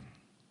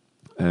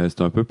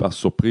peu par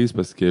surprise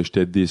parce que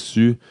j'étais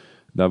déçu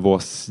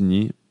d'avoir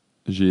signé.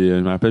 Je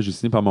me rappelle, j'ai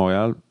signé par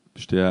Montréal.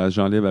 J'étais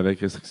agent libre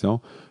avec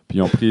restriction. Puis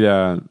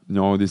ils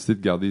ont décidé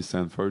de garder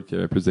Sanford qui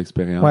avait plus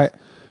d'expérience. Ouais.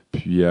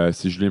 Puis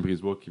c'est Julien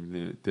Brisebois qui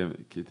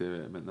était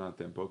maintenant à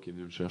Tampa qui est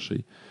venu me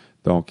chercher.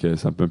 Donc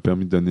ça m'a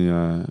permis de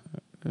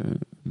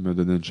me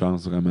donner une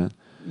chance vraiment.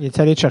 Il est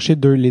allé te chercher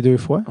les 2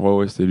 fois?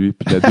 Oui, c'est lui.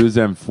 Puis la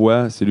deuxième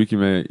fois, c'est lui qui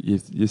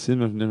il essaie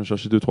de venir me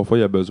chercher 2-3 fois.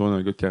 Il a besoin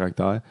d'un gars de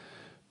caractère.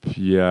 Puis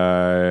il y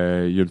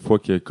a une fois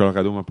que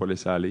Colorado m'a pas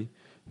laissé aller.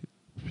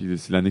 Puis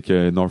c'est l'année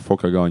que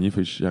Norfolk a gagné.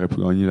 Fait que j'aurais pu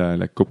gagner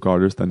la Coupe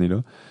Calder cette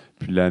année-là.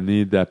 Puis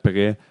l'année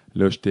d'après,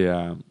 là, j'étais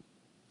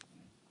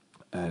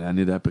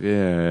l'année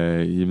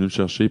d'après, il est venu me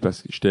chercher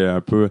parce que j'étais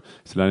un peu...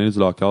 C'est l'année du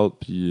lockout,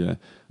 puis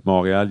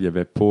Montréal, il y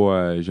avait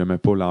pas... j'aimais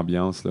pas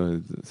l'ambiance, là.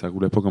 Ça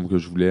roulait pas comme que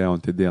je voulais. On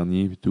était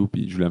dernier et tout,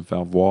 puis je voulais me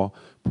faire voir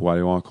pour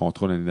aller voir un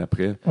contrat l'année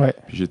d'après. Ouais.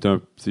 Puis j'étais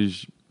un... Tu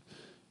sais,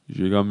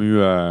 j'ai comme eu...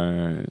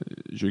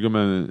 j'ai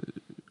comme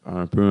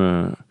un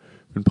peu...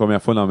 une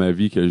première fois dans ma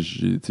vie que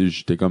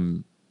j'étais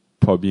comme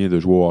pas bien de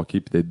jouer au hockey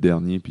puis d'être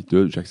dernier puis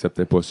tout.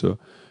 J'acceptais pas ça.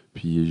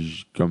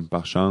 Puis, comme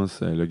par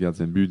chance, le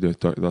gardien de but de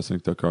Dawson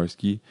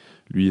Tokarski,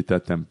 lui, il était à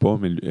Tampa,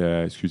 mais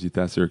il était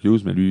à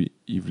Syracuse, mais lui,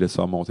 il voulait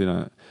se remonter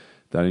dans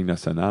la Ligue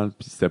nationale,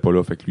 puis c'était pas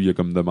là. Fait que lui, il a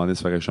comme demandé de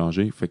se faire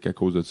échanger. Fait qu'à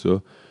cause de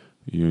ça,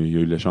 il a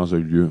eu l'échange a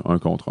eu lieu 1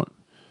 contre 1.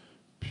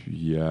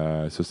 Puis,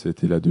 ça,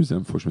 c'était la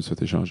deuxième fois que je me suis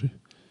fait échanger.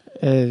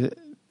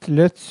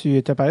 Là,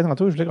 tu t'as parlé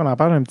tantôt, je voulais qu'on en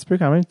parle un petit peu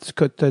quand même. Tu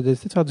as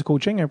décidé de faire du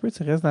coaching un peu,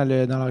 tu restes dans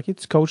le hockey,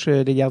 tu coaches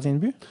des gardiens de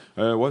but?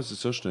 Oui, c'est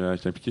ça.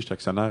 J'étais impliqué, j'étais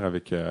actionnaire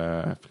avec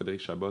Frédéric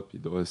Chabot et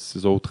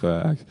 6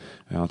 autres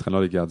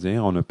entraîneurs des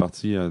gardiens. On a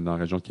parti dans la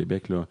région de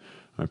Québec là,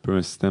 un peu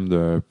un système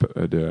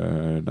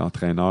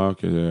d'entraîneurs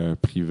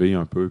privés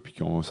un peu, puis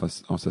on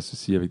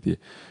s'associe avec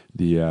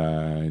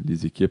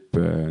des équipes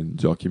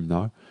du hockey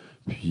mineur.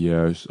 Puis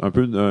un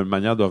peu une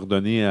manière de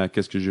redonner à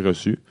qu'est-ce que j'ai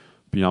reçu.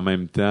 Puis en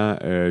même temps,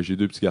 j'ai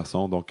 2 petits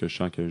garçons, donc je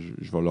sens que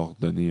je vais leur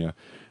donner,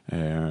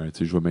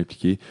 je vais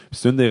m'impliquer. Puis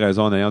c'est une des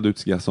raisons, en ayant 2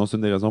 petits garçons, c'est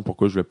une des raisons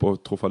pourquoi je ne vais pas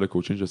trop faire le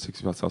coaching. Je sais que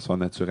ça se fait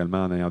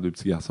naturellement en ayant 2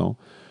 petits garçons.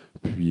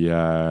 Puis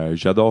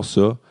j'adore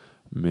ça,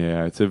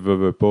 mais tu sais,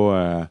 veux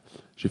pas,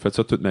 j'ai fait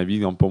ça toute ma vie,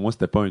 donc pour moi,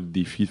 c'était pas un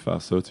défi de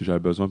faire ça. J'avais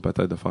besoin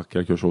peut-être de faire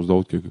quelque chose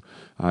d'autre que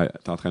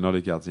être entraîneur de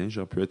gardien.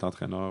 J'aurais pu être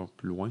entraîneur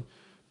plus loin.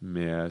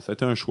 Mais ça a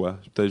été un choix.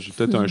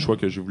 Peut-être un choix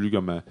que j'ai voulu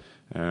comme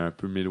un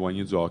peu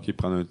m'éloigner du hockey,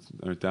 prendre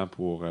un temps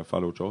pour faire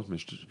l'autre chose, mais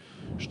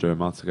je te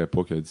mentirais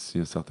pas que d'ici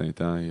un certain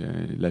temps,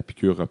 la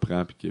piqûre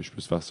reprend et que je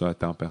puisse faire ça à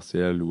temps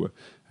partiel ou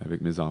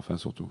avec mes enfants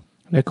surtout.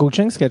 Le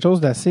coaching, c'est quelque chose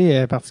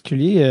d'assez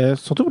particulier,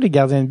 surtout pour les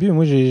gardiens de but.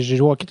 Moi, j'ai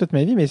joué au hockey toute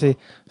ma vie, mais c'est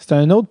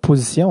une autre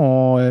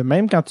position.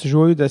 Même quand tu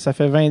joues, ça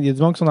fait 20, il y a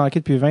du monde qui sont dans le hockey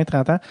depuis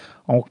 20-30 ans,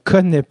 on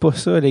connaît pas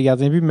ça, les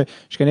gardiens de but. Mais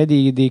je connais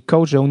des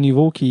coachs de haut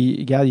niveau qui,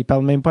 regarde, ils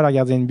parlent même pas à leur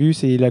gardien de but,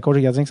 c'est le coach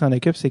de gardien qui s'en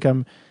occupe, c'est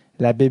comme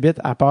la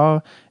bébête à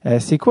part.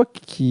 C'est quoi,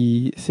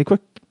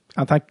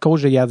 en tant que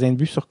coach de gardien de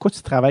but, sur quoi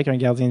tu travailles avec un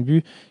gardien de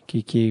but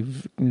qui est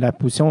la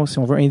position, si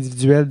on veut,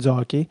 individuelle du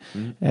hockey?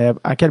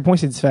 À quel point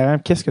c'est différent?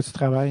 Qu'est-ce que tu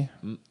travailles?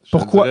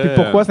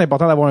 Pourquoi c'est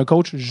important d'avoir un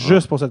coach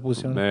juste pour cette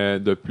position-là? Mais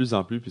de plus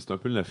en plus, puis c'est un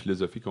peu la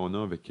philosophie qu'on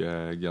a avec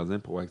Gardien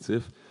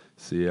Proactif,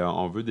 c'est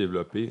on veut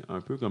développer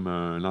un peu comme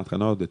un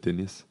entraîneur de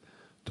tennis.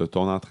 Tu as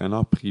ton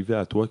entraîneur privé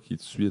à toi qui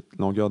te suit à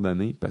longueur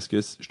d'année parce que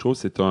je trouve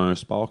que c'est un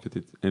sport que tu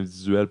es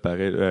individuel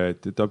pareil.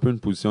 Tu es un peu une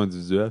position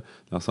individuelle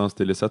dans le sens que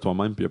tu es laissé à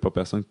toi-même puis il n'y a pas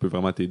personne qui peut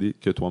vraiment t'aider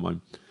que toi-même.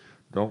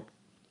 Donc,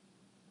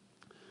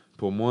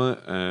 pour moi,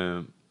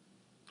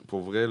 pour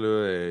vrai,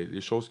 là,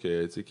 les choses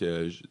que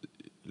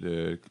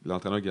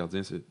l'entraîneur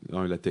gardien, c'est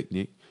la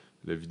technique,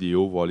 la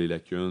vidéo, voir les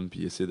lacunes,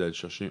 puis essayer d'aller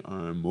chercher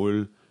un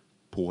moule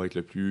pour être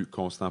le plus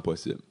constant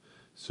possible.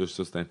 Ça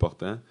c'est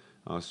important.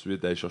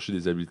 Ensuite, d'aller chercher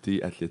des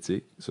habiletés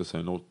athlétiques. Ça, c'est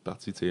une autre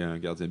partie. Un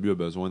gardien de but a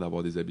besoin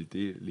d'avoir des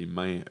habiletés, les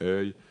mains,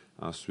 œils,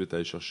 Ensuite,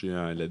 aller chercher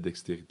la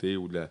dextérité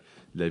ou de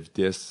la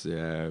vitesse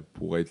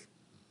pour être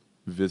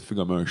vite fait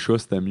comme un chat,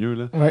 c'était mieux.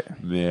 Là. Ouais.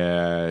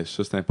 Mais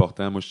ça, c'est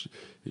important. Moi,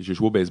 j'ai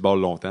joué au baseball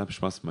longtemps, puis je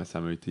pense que ça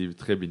m'a été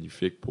très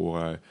bénéfique pour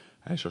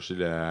aller chercher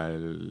la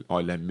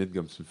mythe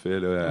comme tu le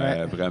fais.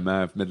 Là, vraiment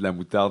mettre de la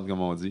moutarde,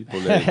 comme on dit.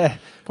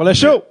 Pour le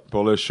show!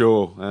 Pour le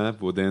show, hein,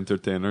 pour The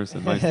Entertainer.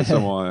 C'était ça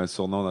mon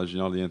surnom dans le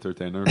junior, The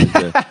Entertainer.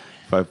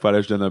 Fallait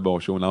que je donne un bon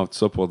show. Non, tout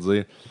ça pour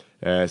dire...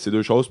 c'est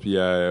deux choses, puis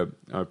un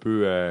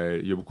peu,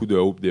 il y a beaucoup de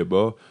hauts et de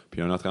bas.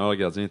 Puis un entraîneur de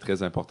gardien est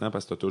très important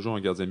parce que tu as toujours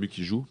un gardien de but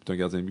qui joue, puis tu as un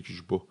gardien de but qui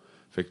joue pas.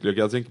 Fait que le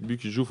gardien de but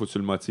qui joue, il faut que tu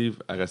le motives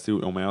à rester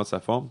au meilleur de sa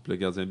forme. Puis le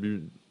gardien de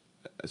but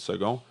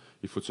second,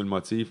 il faut que tu le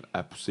motives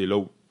à pousser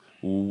l'autre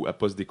ou à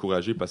pas se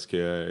décourager parce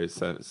que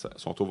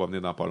son tour va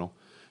venir dans pas long.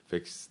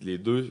 Fait que les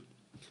deux...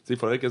 Il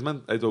faudrait quasiment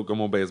être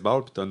comme au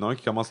baseball, puis t'en as un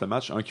qui commence le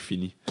match, un qui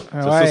finit.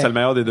 Ça, c'est le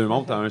meilleur des deux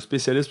mondes. T'as un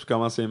spécialiste pour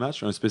commencer les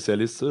matchs, un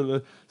spécialiste,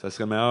 ça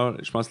serait meilleur.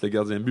 Je pense que le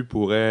gardien de but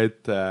pourrait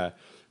être...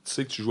 tu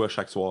sais que tu joues à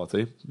chaque soir, tu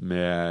sais,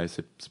 mais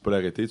c'est pas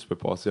l'arrêter. Tu peux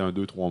passer 1,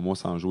 2, 3 mois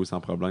sans jouer, sans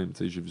problème.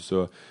 J'ai vu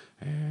ça.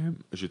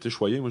 J'ai été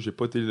choyé. Moi, j'ai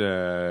pas été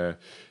le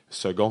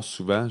second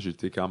souvent. J'ai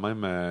été quand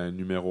même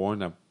numéro 1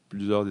 dans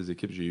plusieurs des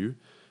équipes que j'ai eues.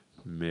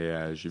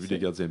 Mais j'ai vu des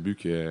gardiens de but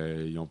qui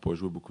n'ont pas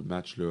joué beaucoup de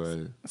matchs. Là.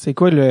 C'est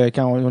quoi,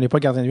 quand on n'est pas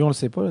gardien de but, on le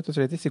sait pas, là, toi,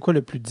 c'est quoi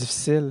le plus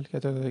difficile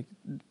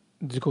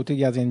du côté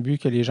gardien de but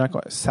que les gens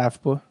savent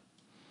pas?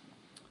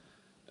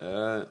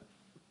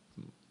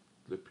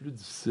 Le plus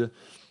difficile...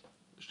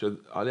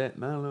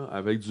 honnêtement, là,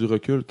 avec du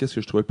recul, qu'est-ce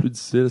que je trouvais plus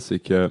difficile, c'est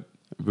que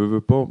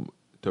veux pas,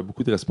 tu as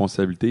beaucoup de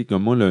responsabilités.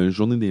 Comme moi, la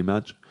journée des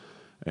matchs,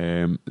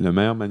 la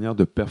meilleure manière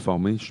de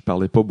performer, je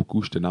parlais pas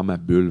beaucoup, j'étais dans ma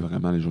bulle,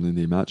 vraiment, les journées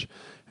des matchs.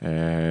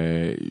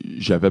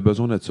 J'avais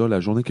besoin de ça. La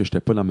journée que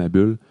j'étais pas dans ma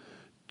bulle,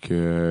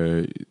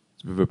 que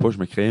veux pas, je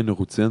me créais une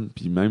routine,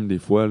 puis même des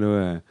fois,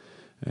 là,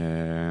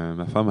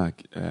 ma femme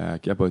a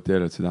capoté,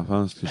 là, tu sais,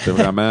 d'enfance. J'étais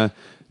vraiment,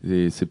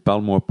 c'est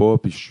parle-moi pas,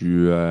 puis je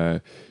suis...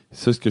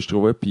 c'est ce que je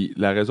trouvais. Puis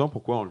la raison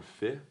pourquoi on le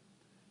fait,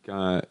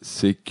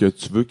 c'est que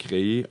tu veux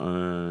créer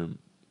un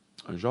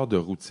genre de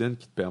routine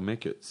qui te permet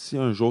que si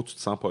un jour tu te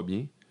sens pas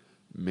bien,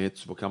 mais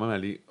tu vas quand même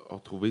aller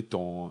retrouver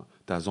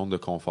ta zone de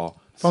confort.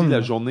 Si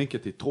la journée que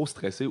tu es trop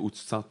stressé ou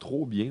tu te sens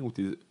trop bien ou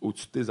tu es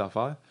au-dessus de tes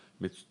affaires,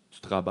 mais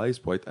tu te rabaisses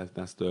pour être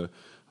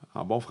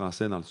en bon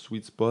français, dans le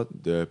sweet spot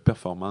de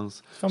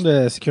performance. Une forme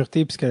de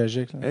sécurité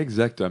psychologique. Là.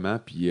 Exactement.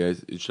 Puis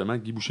justement,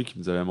 Guy Boucher qui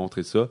nous avait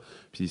montré ça.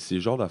 Puis c'est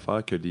le genre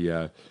d'affaires que les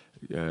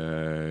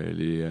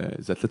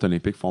athlètes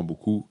olympiques font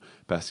beaucoup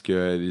parce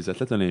que les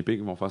athlètes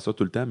olympiques vont faire ça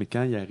tout le temps, mais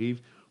quand ils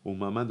arrivent au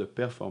moment de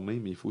performer,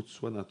 mais il faut que tu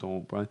sois dans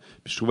ton point.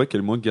 Puis je trouvais que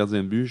le mois de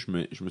gardien de but, je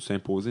me suis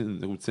imposé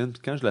une routine.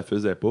 Puis quand je la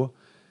faisais pas,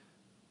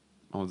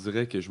 on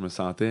dirait que je me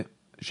sentais...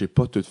 J'ai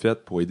pas tout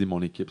fait pour aider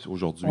mon équipe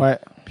aujourd'hui. Ouais.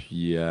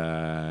 Puis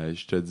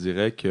je te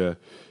dirais que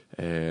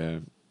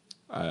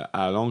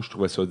à longue, je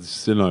trouvais ça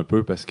difficile un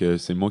peu parce que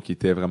c'est moi qui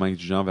étais vraiment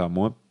exigeant vers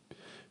moi.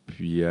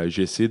 Puis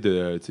j'ai essayé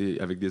de... Tu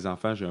sais, avec des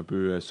enfants, j'ai un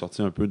peu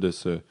sorti un peu de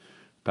ce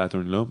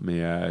pattern-là,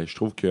 mais je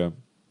trouve que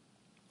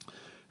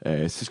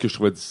c'est ce que je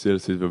trouvais difficile.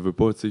 C'est veux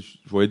pas, tu sais,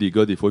 je voyais des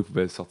gars, des fois, ils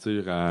pouvaient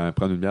sortir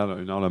prendre une bière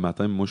 1h le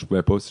matin, mais moi, je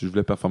pouvais pas si je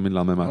voulais performer le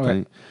lendemain matin.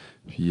 Ouais.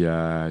 Puis, tu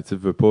sais,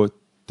 veux pas,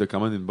 t'as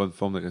quand même une bonne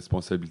forme de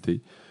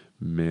responsabilité,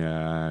 mais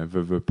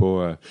veux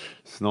pas.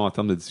 Sinon, en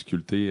termes de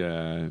difficulté,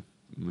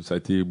 ça a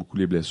été beaucoup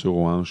les blessures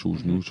aux hanches, aux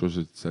genoux,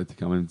 ça a été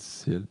quand même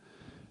difficile.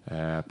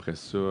 Après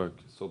ça,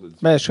 quelle sorte de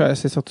difficulté?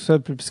 C'est surtout ça,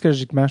 plus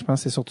psychologiquement, je pense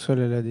que c'est surtout ça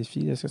le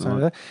défi.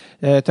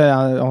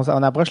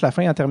 On approche la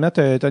fin. En terminant, tu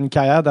as une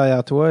carrière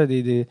derrière toi,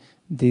 des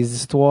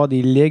histoires,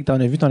 des ligues, t'en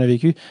as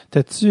vécu.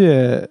 T'as-tu...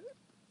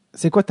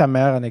 c'est quoi ta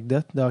meilleure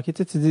anecdote de hockey?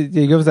 Tu dis,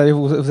 les gars, vous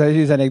avez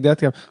des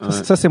anecdotes comme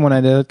ça, c'est mon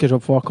anecdote que je vais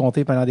pouvoir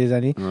compter pendant des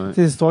années. Ouais. Tu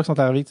sais, les histoires qui sont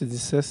arrivées, tu dis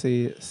ça,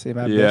 c'est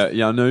ma best. Il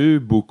y en a eu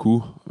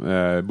beaucoup.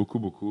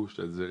 Beaucoup, je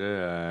te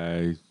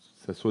dirais.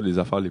 Que ce soit les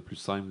affaires les plus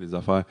simples, les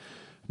affaires...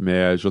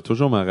 Mais je vais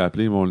toujours me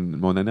rappeler,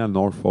 mon année à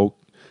Norfolk,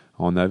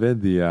 on avait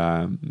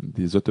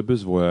des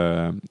autobus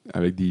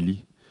avec des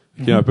lits.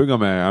 Mm-hmm.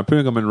 Un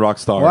peu comme une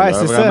rockstar. Ouais,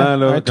 c'est vraiment, ça.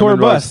 Là, un tour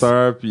bus.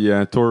 Rockstar, puis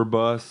un tour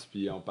bus,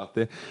 puis on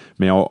partait.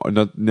 Mais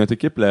notre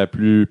équipe la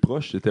plus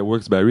proche, c'était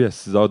Wilkes-Barre à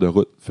 6 heures de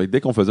route. Fait que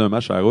dès qu'on faisait un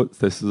match à la route,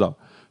 c'était 6 heures.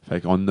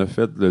 Fait qu'on a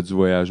fait du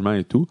voyagement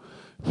et tout.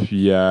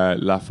 Puis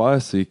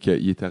l'affaire, c'est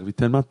qu'il est arrivé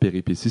tellement de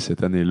péripéties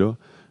cette année-là.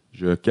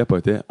 Je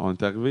capotais. On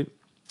est arrivé...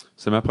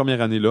 C'est ma première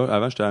année là.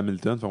 Avant, j'étais à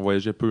Hamilton. On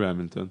voyageait peu à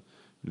Hamilton.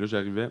 Là,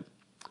 j'arrivais.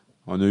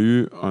 On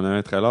a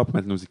un trailer pour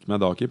mettre nos équipements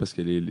de hockey parce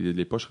que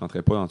les poches ne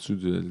rentraient pas en dessous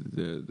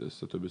de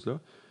cet autobus-là.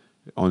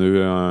 On a eu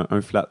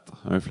un flat,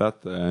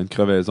 une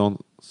crevaison.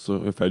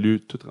 Il a fallu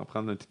tout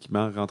reprendre notre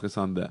équipement, rentrer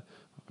ça en dedans.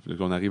 Là,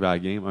 on arrive à la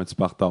game, un petit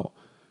peu en retard.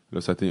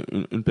 Là, ça a été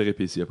une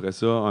péripétie. Après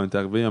ça, on est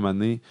arrivé un moment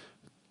donné,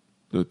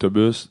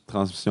 l'autobus,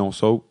 transmission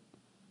saute.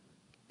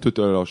 Tout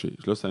a lâché.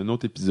 Là, c'est un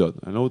autre épisode.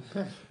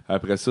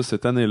 Après ça,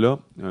 cette année-là,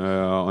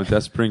 on était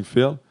à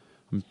Springfield,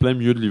 en plein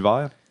milieu de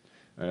l'hiver.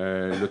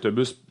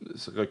 L'autobus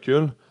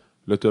recule.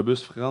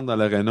 L'autobus rentre dans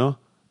l'aréna.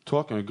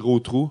 Toc, un gros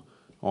trou.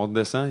 On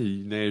descend,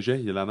 il neigeait.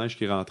 Il y a la neige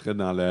qui rentrait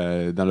dans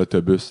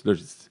l'autobus. Là,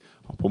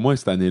 pour moi,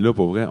 cette année-là,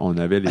 pour vrai, on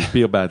avait les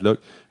pires bad luck.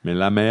 Mais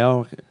la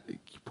meilleure,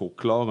 pour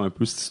clore un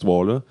peu cette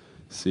histoire-là,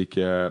 c'est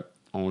que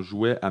on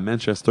jouait à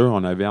Manchester.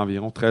 On avait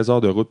environ 13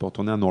 heures de route pour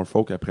tourner à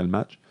Norfolk après le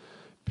match.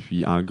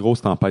 Puis, en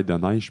grosse tempête de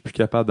neige, plus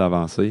capable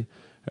d'avancer.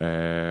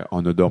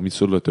 On a dormi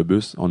sur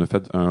l'autobus. On a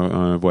fait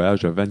un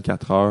voyage de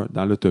 24 heures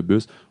dans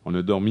l'autobus. On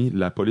a dormi.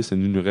 La police est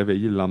venue nous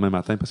réveiller le lendemain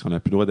matin parce qu'on n'a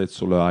plus le droit d'être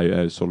sur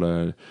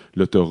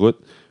l'autoroute.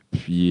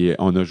 Puis,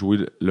 on a joué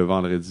le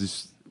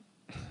vendredi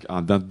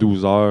en dedans de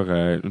 12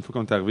 heures. Une fois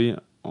qu'on est arrivé,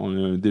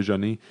 on a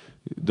déjeuné,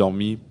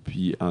 dormi,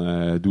 puis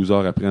 12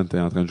 heures après, on était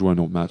en train de jouer un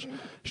autre match.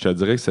 Je te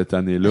dirais que cette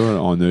année-là,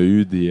 on a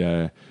eu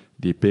des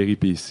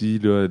péripéties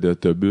là,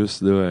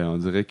 d'autobus. Là, on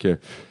dirait que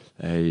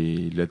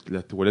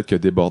la toilette qui a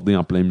débordé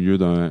en plein milieu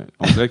d'un...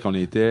 On dirait qu'on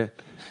était...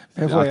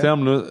 En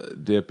termes là,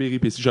 de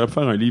péripéties, j'aurais pu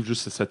faire un livre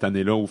juste cette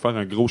année-là ou faire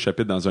un gros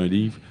chapitre dans un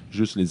livre,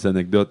 juste les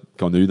anecdotes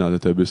qu'on a eues dans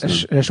l'autobus.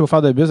 Le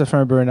chauffeur de bus a fait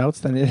un burn-out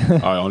cette année.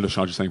 On l'a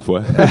changé 5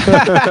 fois.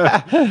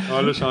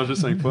 On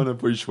n'a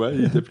pas eu le choix.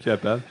 Il était plus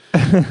capable.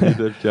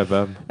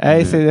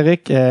 Hey,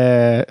 Cédric,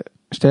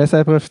 je te laisse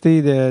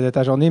profiter de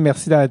ta journée.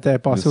 Merci d'être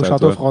passé au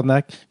Château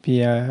Frontenac.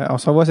 Puis on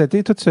se revoit cet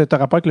été. Toi, tu te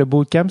rappelles avec le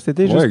bootcamp cet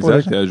été? Oui,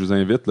 exact. Je vous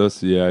invite, là,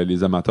 si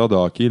les amateurs de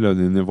hockey, là,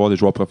 de venir voir des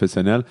joueurs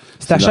professionnels.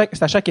 C'est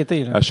à chaque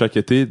été. Là. À chaque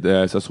été.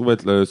 Ça se trouve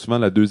être souvent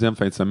la deuxième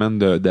fin de semaine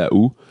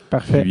d'août.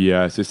 Parfait. Puis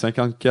c'est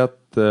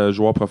 54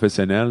 joueurs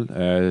professionnels,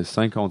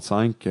 5 contre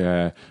 5,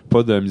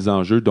 pas de mise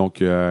en jeu. Donc,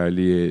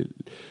 je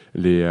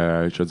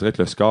dirais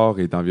que le score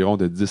est environ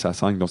de 10 à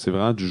 5. Donc, c'est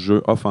vraiment du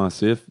jeu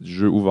offensif, du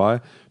jeu ouvert.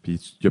 Puis,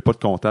 il n'y a pas de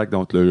contact.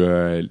 Donc,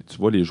 tu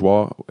vois les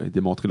joueurs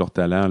démontrer leur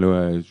talent.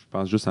 Là, je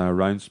pense juste à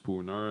Ryan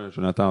Spooner,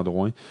 Jonathan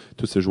Drouin.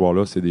 Tous ces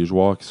joueurs-là, c'est des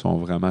joueurs qui sont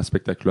vraiment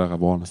spectaculaires à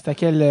voir. Là. C'est à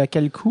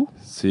quel coût?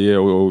 C'est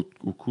au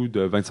coût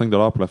de 25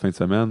 $ pour la fin de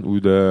semaine ou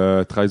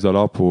de 13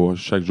 $ pour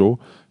chaque jour.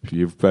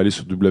 Puis vous pouvez aller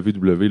sur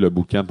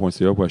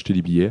www.lebootcamp.ca pour acheter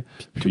des billets.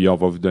 Puis on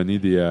va vous donner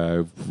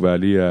vous pouvez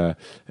aller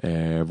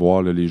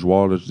voir là, les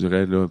joueurs, là, je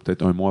dirais là,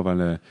 peut-être un mois avant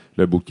le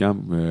bootcamp.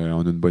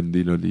 On a une bonne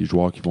idée là, des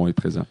joueurs qui vont être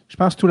présents. Je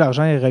pense que tout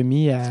l'argent est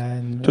remis à...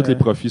 Tous les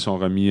profits sont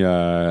remis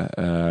à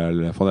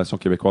la Fondation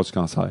québécoise du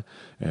cancer.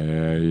 Tout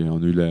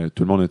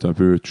le monde est un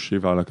peu touché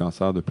vers le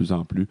cancer de plus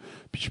en plus.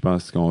 Puis je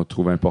pense qu'on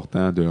trouve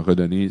important de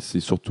redonner. C'est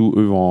surtout,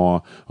 eux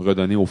vont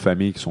redonner aux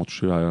familles qui sont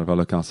touchées vers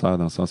le cancer,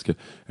 dans le sens que,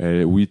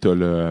 oui, tu as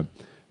le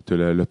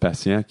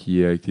patient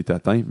qui est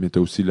atteint, mais tu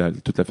as aussi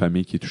toute la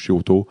famille qui est touchée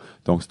autour.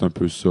 Donc, c'est un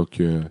peu ça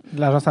que...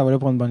 L'argent s'en va là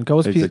pour une bonne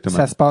cause. Exactement. Puis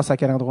ça se passe à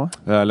quel endroit?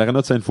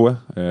 L'Aréna de Sainte-Foy.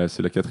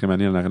 C'est la 4e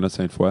année à l'Aréna de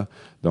Sainte-Foy.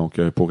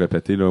 Donc, pour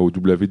répéter, là, au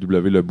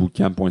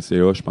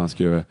www.lebootcamp.ca, je pense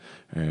que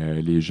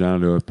les gens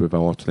là, peuvent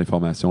avoir toute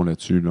l'information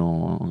là-dessus. Là,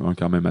 on est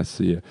quand même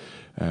assez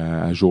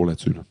à jour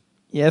là-dessus. Là.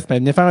 Yes, ben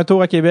venez faire un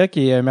tour à Québec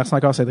et merci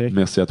encore, Cédric.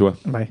 Merci à toi.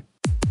 Bye.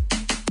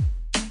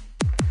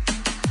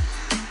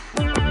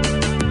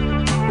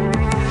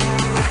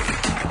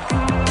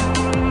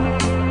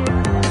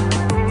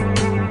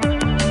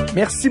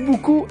 Merci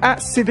beaucoup à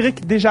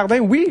Cédric Desjardins.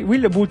 Oui,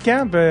 le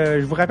bootcamp,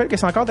 je vous rappelle que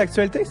c'est encore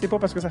d'actualité. C'est pas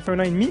parce que ça fait 1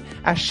 an et demi.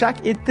 À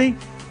chaque été,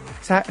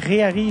 ça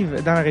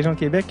réarrive dans la région de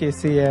Québec et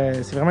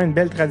c'est vraiment une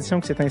belle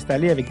tradition qui s'est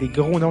installée avec des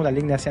gros noms de la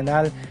Ligue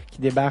nationale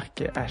qui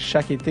débarquent à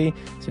chaque été.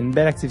 C'est une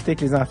belle activité avec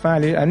les enfants.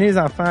 Allez les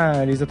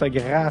enfants, les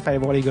autographes, aller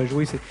voir les gars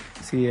jouer.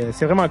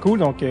 C'est vraiment cool.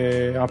 Donc,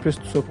 en plus,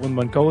 tout ça pour une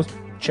bonne cause.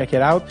 Check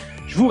it out.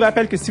 Je vous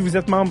rappelle que si vous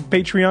êtes membre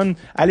Patreon,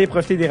 allez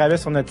profiter des rabais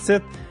sur notre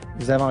site.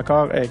 Vous avez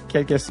encore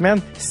quelques semaines.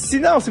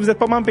 Sinon, si vous n'êtes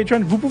pas membre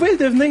Patreon, vous pouvez le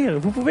devenir.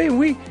 Vous pouvez,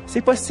 oui,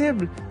 c'est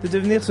possible de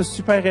devenir ce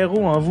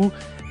super-héros en vous.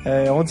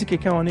 On dit que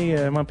quand on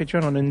est membre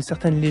Patreon, on a une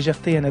certaine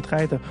légèreté à notre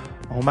être.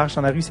 On marche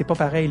dans la rue, c'est pas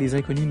pareil, les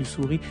inconnus nous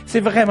sourient. C'est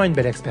vraiment une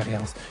belle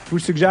expérience. Je vous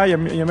le suggère, il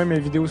y a même une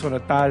vidéo sur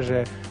notre page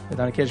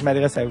dans laquelle je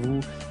m'adresse à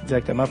vous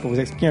directement pour vous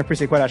expliquer un peu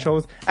c'est quoi la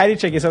chose. Allez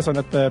checker ça sur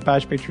notre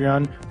page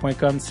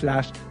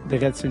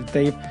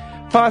patreon.com/dreadsultape.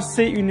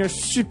 Passez une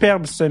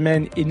superbe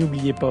semaine et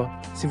n'oubliez pas,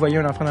 si vous voyez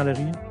un enfant dans la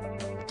rue,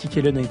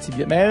 kickez-le dans les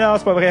tibias. Mais non,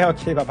 c'est pas vrai.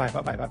 OK, bye bye.